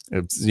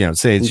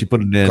 say she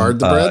put it in guard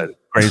the bread,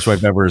 Granny's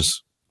wife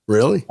Ever's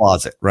really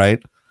closet,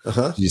 right?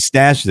 She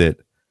stashed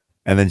it,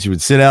 and then she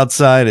would sit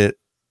outside it.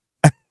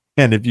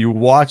 And if you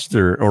watched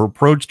her or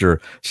approached her,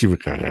 she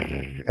would,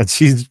 and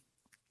she's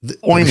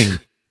pointing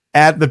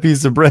at the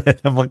piece of bread.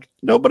 I'm like,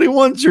 nobody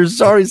wants your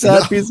sorry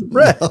sad piece of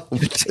bread. No,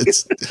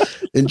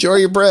 enjoy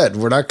your bread.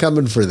 We're not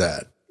coming for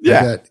that.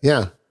 Yeah.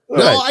 Yeah. No,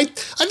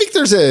 right. I think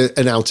there's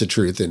an ounce of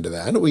truth into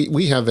that.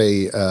 We have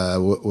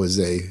what was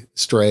a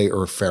stray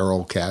or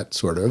feral cat,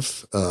 sort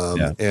of,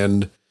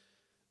 and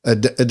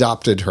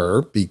adopted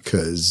her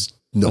because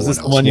no one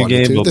else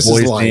wanted to. This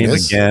is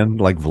Linus. Name again,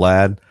 like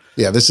Vlad.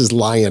 Yeah, this is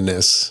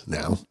Lioness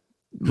now.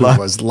 Who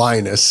was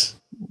Linus.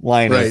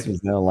 Linus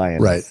is now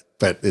Lioness. Right.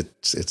 But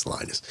it's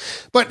Linus.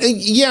 But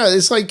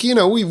it's like,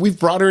 we've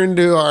brought her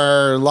into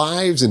our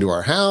lives, into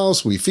our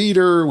house. We feed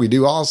her. We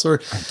do all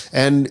sorts.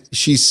 And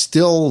she's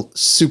still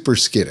super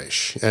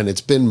skittish. And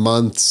it's been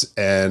months.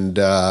 And,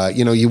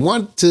 you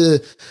want to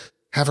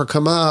have her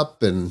come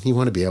up, and you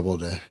want to be able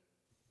to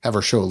have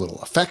her show a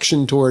little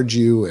affection towards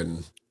you,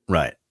 and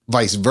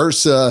vice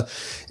versa.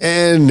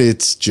 And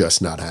it's just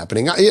not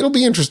happening. It'll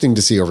be interesting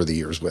to see over the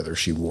years whether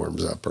she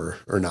warms up or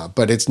not,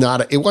 but it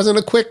wasn't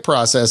a quick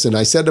process. And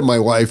I said to my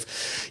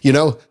wife,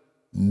 no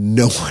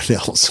one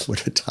else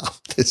would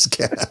adopt this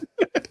cat.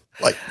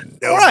 Like,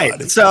 nobody.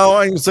 Right.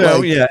 So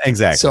yeah,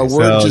 exactly. So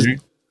we're just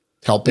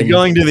helping. You're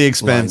going to the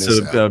expense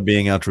of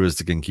being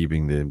altruistic and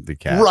keeping the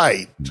cat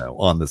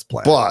on this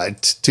planet.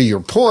 But to your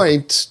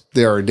point,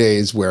 there are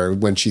days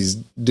when she's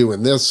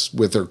doing this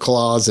with her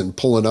claws and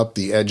pulling up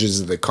the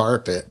edges of the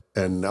carpet,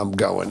 and I'm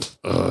going,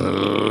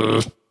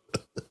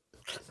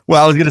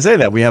 Well, I was going to say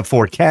that we have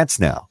 4 cats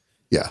now.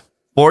 Yeah.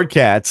 4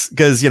 cats.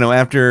 Cause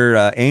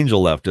after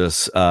Angel left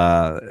us,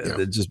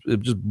 it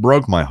just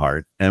broke my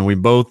heart. And we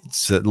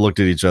both looked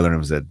at each other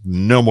and said,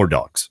 no more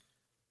dogs.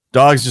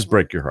 Dogs just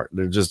break your heart.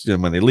 They're just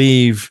when they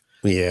leave.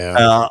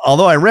 Yeah.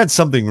 Although I read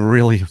something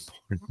really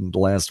important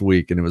last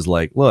week, and it was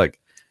like, look,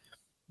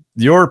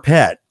 your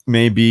pet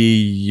may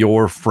be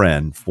your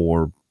friend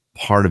for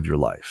part of your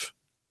life.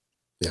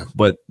 Yeah.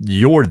 But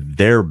you're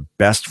their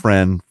best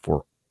friend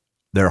for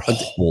their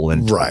whole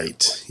entire life.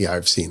 Right. Yeah,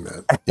 I've seen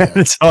that.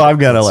 Yeah. So I've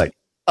got to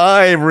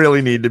I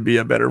really need to be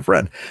a better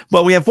friend.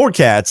 But we have 4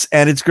 cats,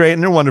 and it's great,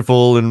 and they're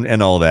wonderful,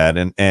 and all that,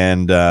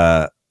 and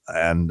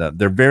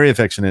they're very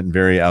affectionate and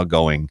very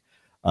outgoing.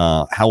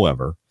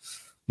 However,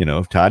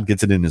 if Todd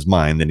gets it in his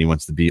mind that he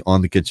wants to be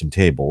on the kitchen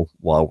table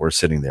while we're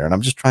sitting there, and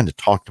I'm just trying to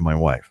talk to my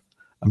wife,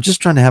 I'm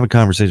just trying to have a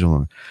conversation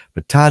with him,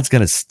 but Todd's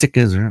going to stick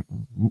his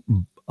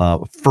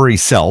furry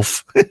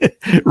self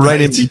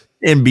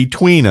in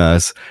between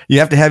us. You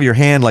have to have your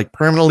hand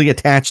permanently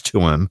attached to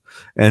him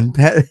and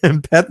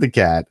pet the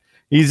cat.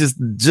 He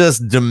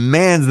just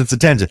demands its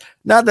attention.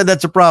 Not that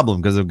that's a problem,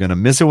 because I'm going to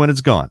miss it when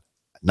it's gone.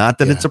 Not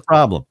that it's a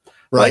problem.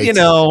 Right.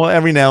 But,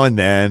 every now and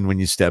then when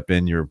you step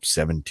in your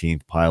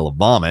 17th pile of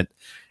vomit,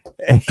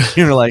 and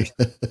you're like,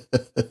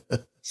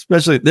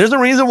 especially, there's a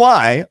reason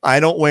why I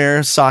don't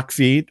wear sock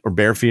feet or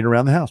bare feet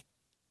around the house.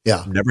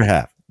 Yeah. Never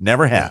have.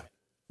 Yeah.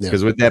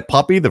 Because with that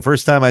puppy, the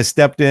first time I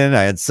stepped in,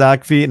 I had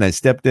sock feet, and I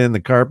stepped in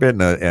the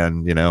carpet,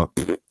 and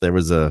there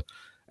was a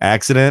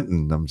accident,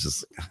 and I'm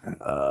just,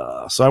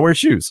 so I wear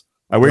shoes.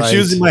 I wear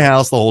shoes in my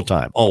house the whole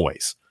time,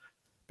 always,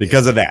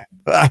 because of that.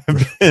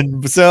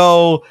 And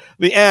so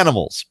the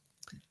animals.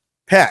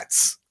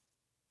 Pets.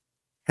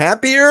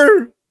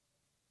 Happier?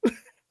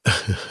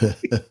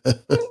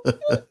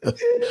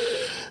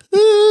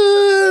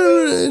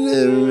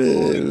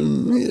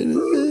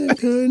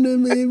 Kind of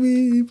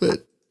maybe,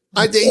 but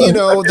I think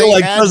I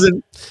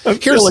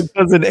feel like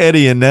cousin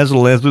Eddie in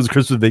National Lampoon's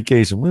Christmas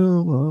Vacation.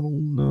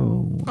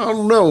 Well, I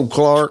don't know,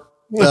 Clark.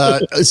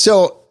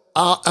 So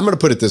I'm going to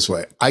put it this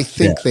way. I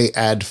think they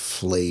add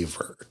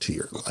flavor to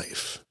your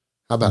life.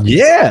 How about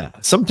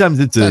sometimes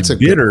it's a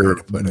bitter,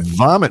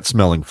 vomit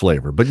smelling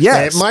flavor, but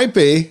yes, it might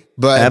be.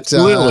 But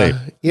absolutely,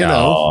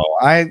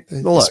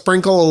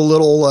 sprinkle a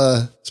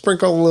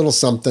little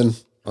something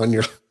on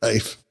your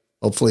life.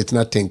 Hopefully, it's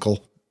not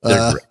tinkle.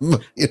 They're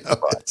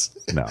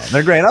No,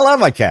 they're great. I love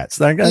my cats.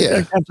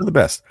 Cats are the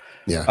best.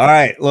 Yeah. All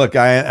right. Look,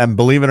 I am,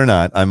 believe it or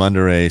not, I'm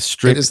under a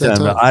strict.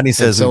 Ani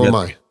says, so am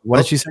I. What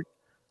did she say?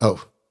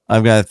 Oh,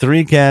 I've got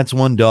 3 cats,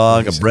 1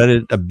 dog, a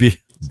breaded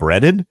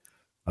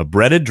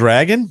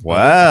dragon.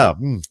 Wow.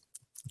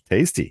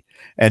 Tasty.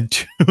 And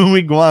 2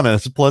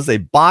 iguanas plus a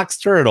box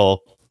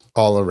turtle.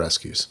 all are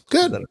rescues.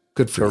 Good.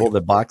 Good for Turtle you.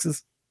 that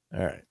boxes.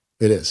 All right.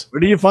 It is. Where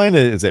do you find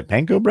it? Is it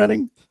panko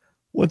breading?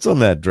 What's on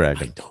that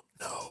dragon? I don't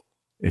know.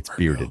 It's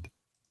bearded.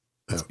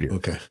 It's bearded.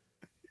 Okay.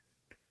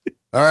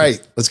 All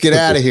right. Let's get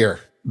out of here.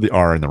 The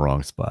R in the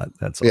wrong spot.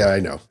 That's all. Yeah, I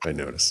know. I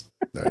noticed.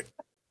 All right.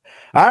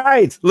 All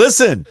right.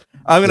 Listen,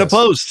 I'm going to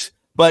post,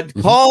 but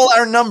call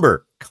our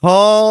number.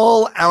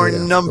 Call our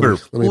number,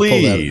 let me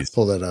please.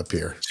 Pull that up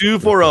here.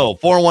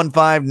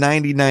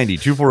 240-415-9090.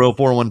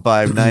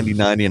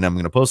 240-415-9090. And I'm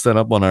going to post that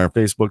up on our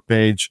Facebook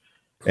page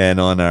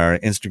and on our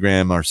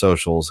Instagram, our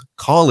socials.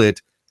 Call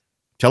it.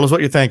 Tell us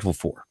what you're thankful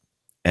for.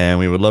 And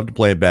we would love to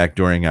play it back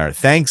during our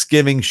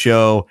Thanksgiving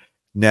show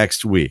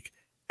next week.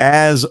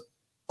 As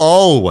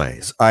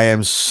always, I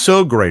am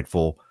so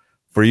grateful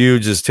for you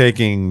just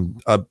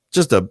taking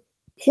just a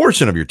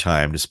portion of your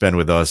time to spend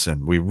with us.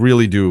 And we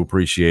really do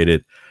appreciate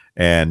it.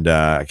 And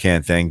I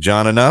can't thank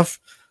John enough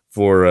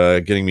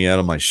for getting me out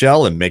of my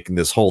shell and making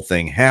this whole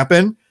thing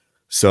happen.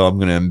 So I'm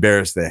going to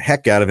embarrass the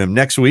heck out of him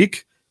next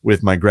week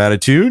with my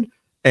gratitude.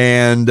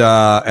 And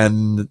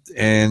yeah,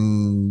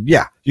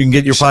 you can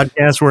get your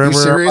podcast wherever. You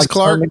serious,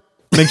 Clark?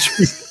 Make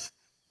sure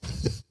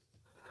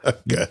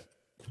Okay.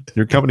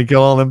 Your company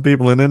kill all them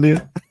people in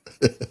India.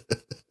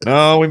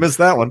 No, we missed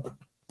that one.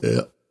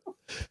 Yeah.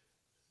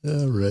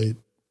 All right.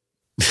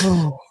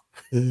 Oh.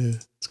 Yeah,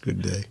 it's a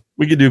good day.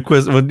 We could do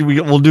quiz.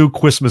 We'll do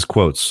Christmas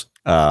quotes.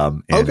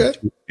 In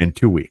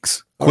 2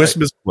 weeks.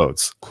 Christmas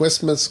quotes.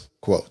 Christmas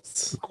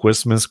quotes.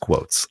 Christmas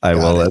quotes. I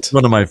will. That's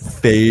one of my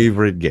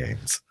favorite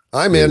games.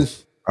 I'm in.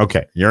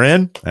 Okay, you're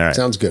in. All right.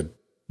 Sounds good.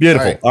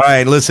 Beautiful. All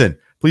right. Listen.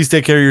 Please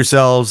take care of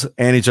yourselves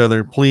and each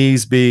other.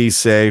 Please be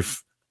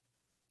safe.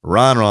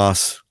 Ron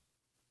Ross,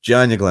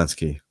 John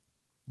Yaglensky.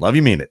 Love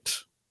you, mean it.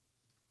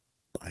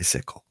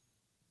 Bicycle.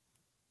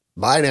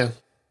 Bye now.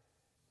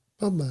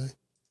 Bye-bye.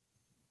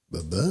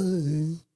 Bye-bye.